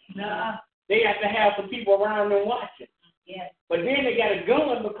night. They have to have some people around them watching. But then they got a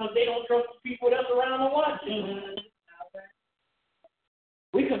gun because they don't trust the people that's around them watching.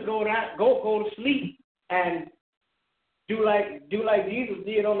 We could go to sleep and do like Jesus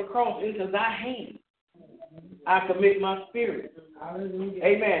did on the cross. Into thy hand I commit my spirit.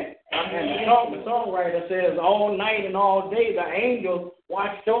 Amen. And the songwriter says, all night and all day the angels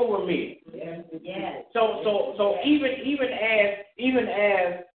watched over me. So even as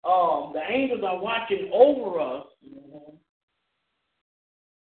the angels are watching over us,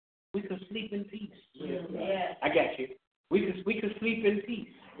 we could sleep in peace. I got you. We could sleep in peace.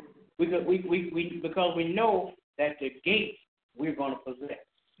 We because we know that the gates we're going to possess.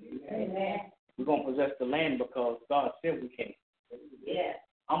 Amen. We're going possess the land because God said we can. Yeah.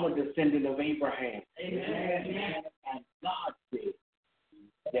 I'm a descendant of Abraham. Amen. And God said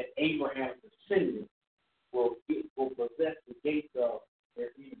that Abraham's descendants will possess the gates of their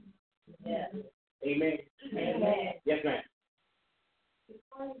enemies. Yeah. Amen. Amen. Yes, ma'am.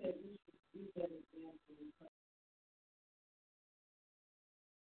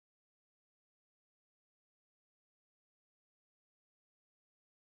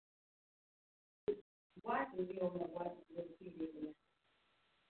 Why do we don't know what the TV is?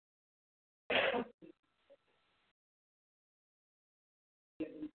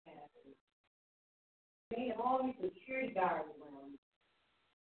 They have all these security guards around.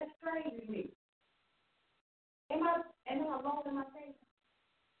 That's crazy to me. Am I alone in my faith?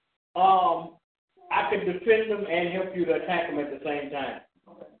 I could defend them and help you to attack them at the same time.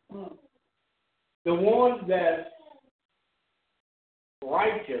 Okay. The ones that's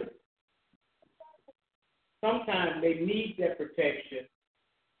righteous, sometimes they need that protection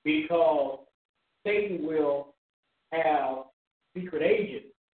because Satan will have secret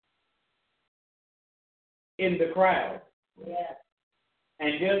agents in the crowd. Yeah.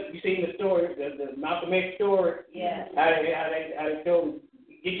 And just, you seen the story, the Malcolm X story? Yeah. How they told him,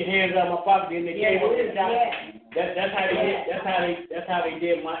 get your hands out of my pocket, and they came up and shot him. That's how they did. That's how they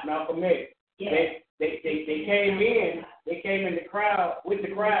did Malcolm X. Yeah. They came in. They came in the crowd with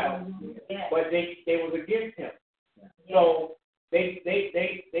the crowd, but they was against him. So they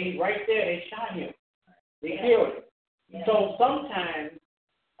right there they shot him. They killed him. Yeah. So sometimes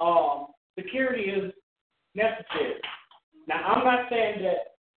security is necessary. Now I'm not saying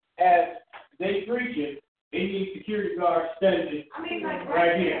that as they preach it, they need security guards standing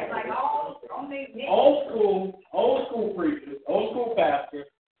right here. Like all Old school preachers, old school pastors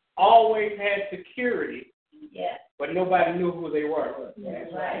always had security, but nobody knew who they were.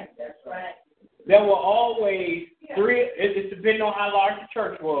 That's right. That's right. There were always three. It depended on how large the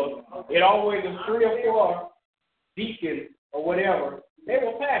church was. It always was 3 or 4 deacons or whatever. They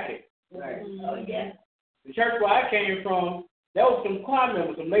were packing. Right. Oh yeah. The church where I came from, there was some choir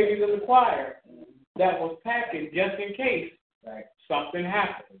members, some ladies in the choir that was packing just in case something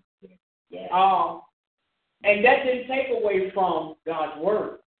happened. Yeah. And that didn't take away from God's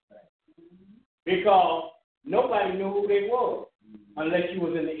word because nobody knew who they were unless you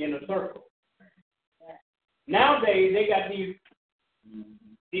was in the inner circle. Nowadays, they got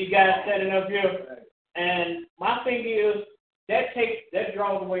these guys standing up here, and my thing is that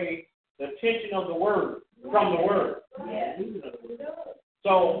draws away the attention of the word from the word. Yeah.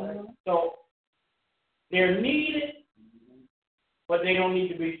 So they're needed, but they don't need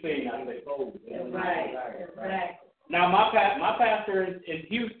to be seen. I think. Right. Now my pastor in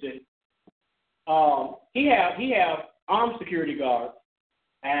Houston, he have armed security guards,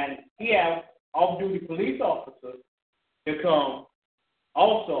 and he have off-duty police officers to come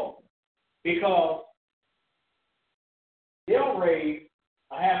also because they'll raise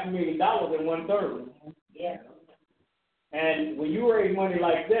 $500,000 in 1 service. Yeah. And when you raise money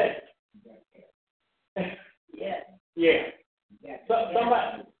like that, yeah. So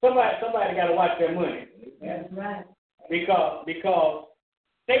somebody got to watch their money. That's right. Because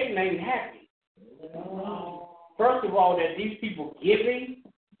Satan ain't happy. First of all, that these people giving,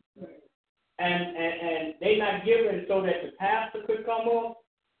 and they not giving so that the pastor could come up,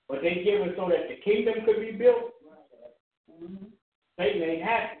 but they giving so that the kingdom could be built. Satan ain't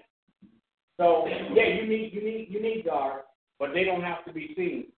happy. So yeah, you need guards, but they don't have to be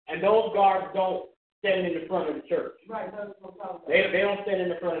seen. And those guards don't stand in the front of the church. Right. They don't stand in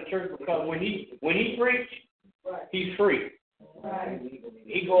the front of the church because when he preach, he's free. Right.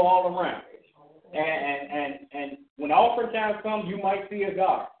 He go all around. And when offering time comes, you might see a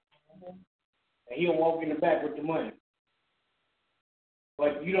guard. And he'll walk in the back with the money.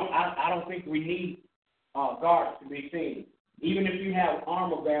 But I don't think we need guards to be seen. Even if you have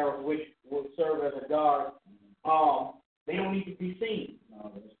armor bearers, which will serve as a guard, they don't need to be seen.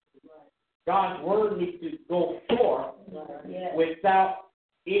 God's word needs to go forth without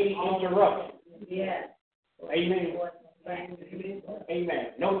any interruption. Yeah. Amen. Amen.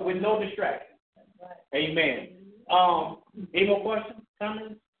 No, with no distraction. Amen. Any more questions,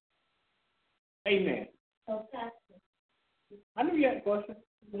 comments? Amen. So, Pastor, I knew you had a question.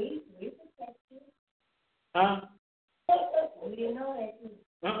 we protect you. Huh? We didn't know that too.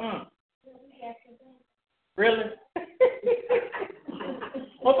 We got your back. Really?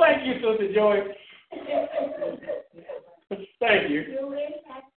 Well, thank you, Sister Joy. Thank you. You really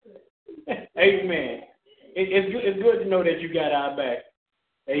have to. Amen. It's good to know that you got our back.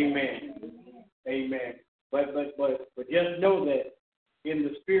 Amen. Amen. But just know that in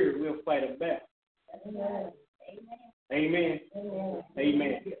the spirit we'll fight them back. Amen.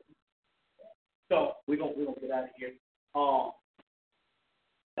 Amen. So we're gonna get out of here.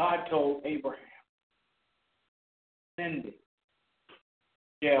 God told Abraham, "Descendants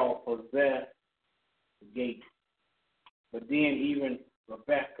shall possess the gate." But then even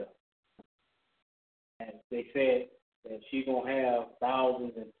Rebecca, and they said that she's gonna have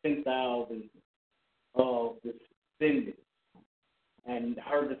thousands and 10,000 of descendants, and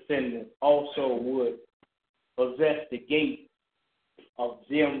her descendants also would possess the gate of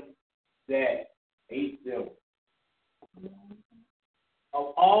them that hate them.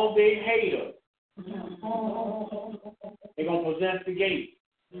 Of all their haters, they're going to possess the gate.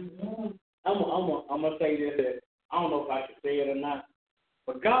 I'm going to say this, that I don't know if I should say it or not,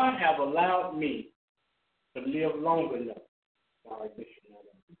 but God have allowed me to live long enough. Sorry,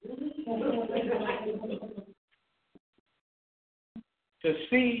 to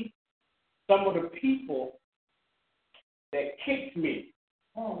see some of the people that kicked me.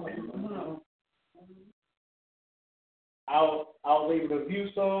 I was able to view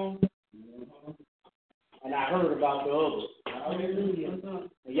some, and I heard about the others. Hallelujah.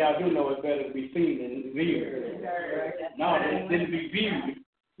 And y'all do know it's better to be seen than viewed. No, it didn't be viewed.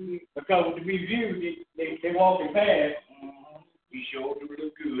 Because to be viewed, they walking past. You sure do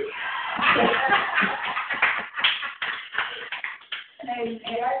look good.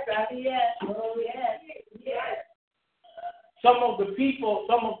 Some of the people,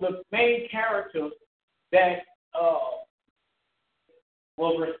 some of the main characters that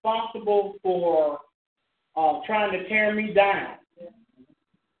were responsible for trying to tear me down.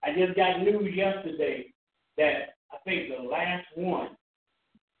 I just got news yesterday that I think the last one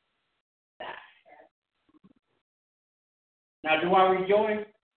died. Now, do I rejoice?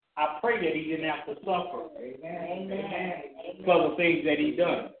 I pray that he didn't have to suffer. Amen. Because of things that he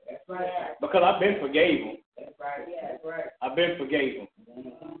done. That's right. Because I've been forgave him. That's right. Yeah, that's right. I've been forgave him.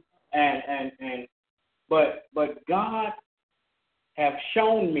 But God have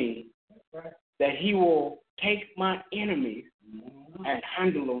shown me that he will take my enemies and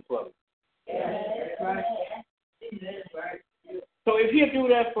handle them for me. Yeah, that's right. That's right. So if he'll do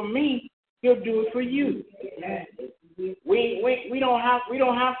that for me, he'll do it for you. Yeah. We don't have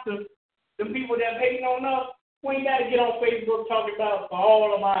to. The people that hating on us, we ain't got to get on Facebook talking about for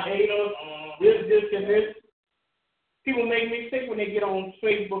all of my haters, this, and this. People make me sick when they get on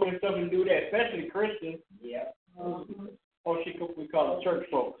Facebook and stuff and do that, especially Christians. Yeah. Or we call them church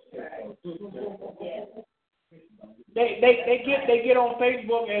folks. They get on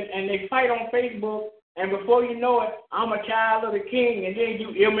Facebook and they fight on Facebook, and before you know it, I'm a child of the King, and then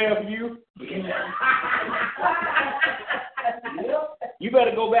you MFU. You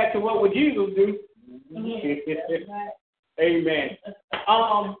better go back to what would Jesus do. Amen.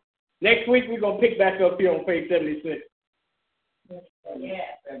 Next week we're gonna pick back up here on page 76. Yeah.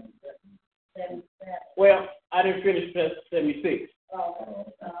 Well, I didn't finish 76. Oh,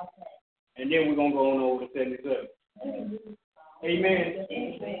 okay. And then we're gonna go on over to 77. Amen.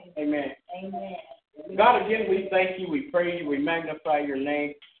 Amen. Amen. God, again, we thank you, we praise you, we magnify your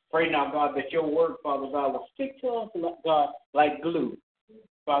name. Pray now, God, that your word, Father God, will stick to us, God, like glue.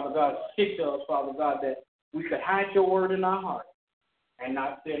 Father God, stick to us, Father God, that we could hide your word in our heart and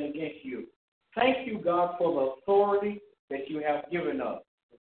not sin against you. Thank you, God, for the authority that you have given us.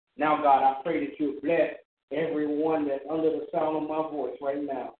 Now, God, I pray that you bless everyone that's under the sound of my voice right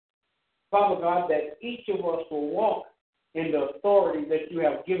now. Father God, that each of us will walk in the authority that you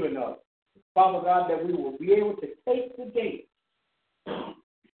have given us. Father God, that we will be able to take the gate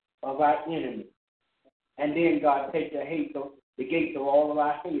of our enemy. And then, God, take the gates of all of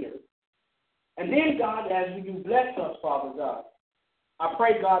our haters. And then, God, as you bless us, Father God, I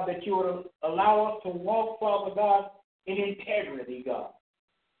pray, God, that you would allow us to walk, Father God, in integrity, God,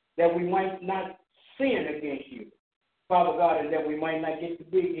 that we might not sin against you, Father God, and that we might not get the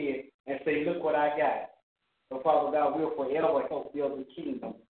big head and say, look what I got. So, Father God, we'll forever help build the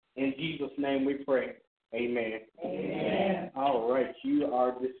kingdom. In Jesus' name we pray. Amen. Amen. All right, you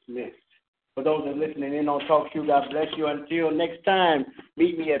are dismissed. For those that are listening in on Talk Show, God bless you. Until next time,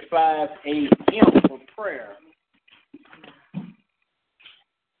 meet me at 5 a.m. for prayer.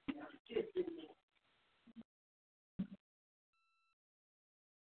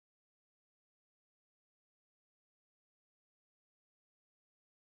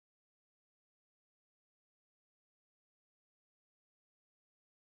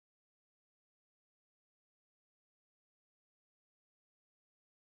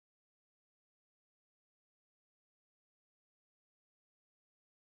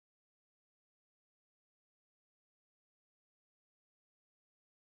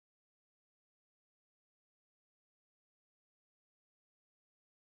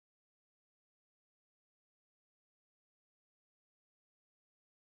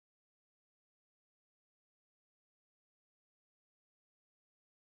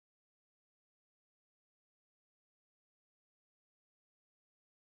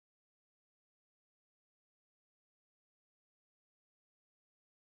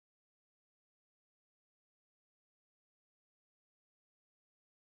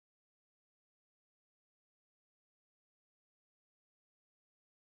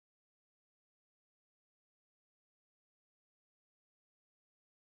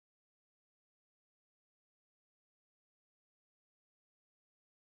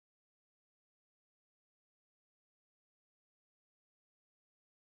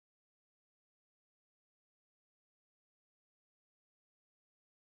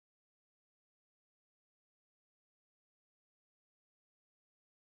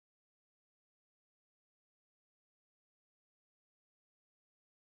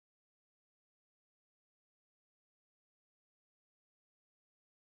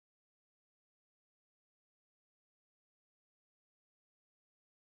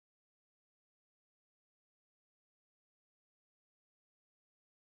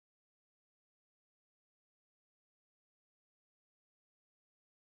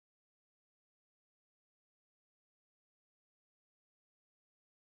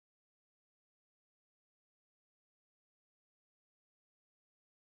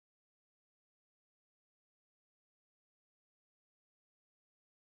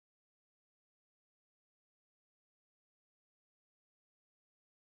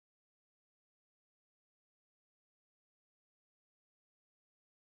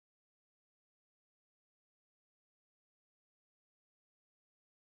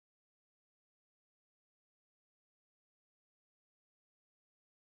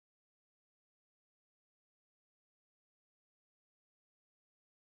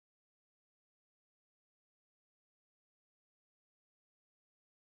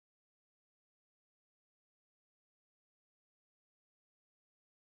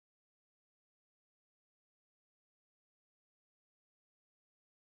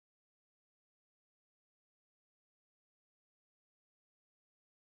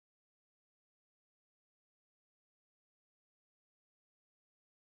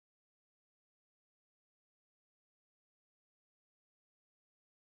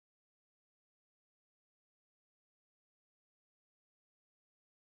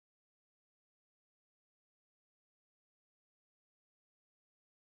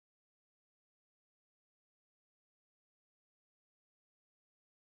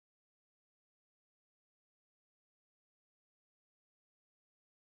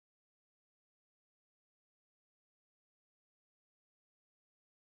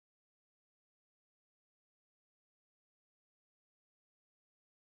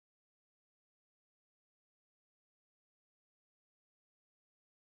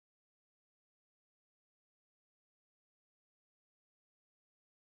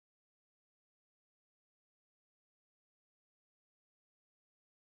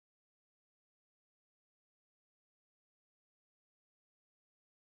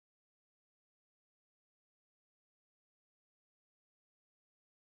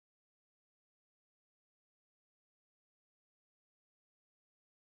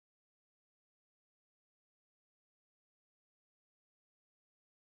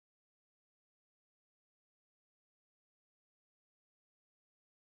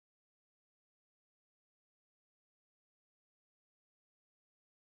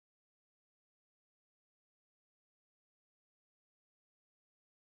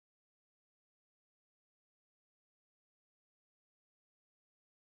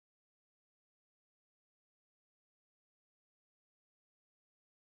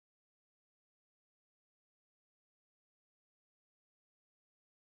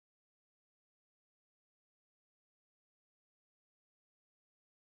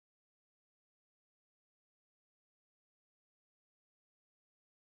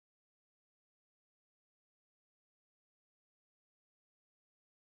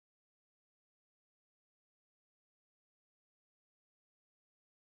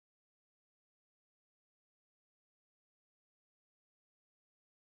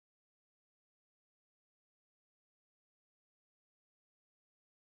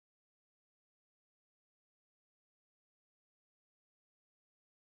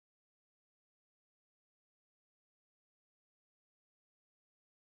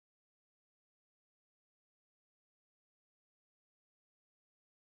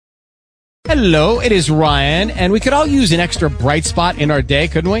 Hello, it is Ryan, and we could all use an extra bright spot in our day,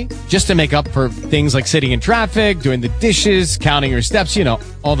 couldn't we? Just to make up for things like sitting in traffic, doing the dishes, counting your steps, you know,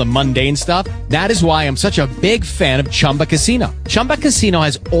 all the mundane stuff. That is why I'm such a big fan of Chumba Casino. Chumba Casino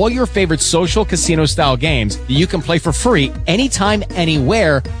has all your favorite social casino-style games that you can play for free anytime,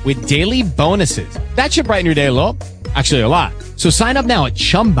 anywhere with daily bonuses. That should brighten your day a little. Actually, a lot. So sign up now at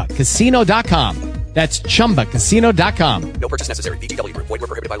ChumbaCasino.com. That's ChumbaCasino.com. No purchase necessary. VGW Group. Void where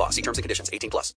prohibited by law. See terms and conditions. 18+.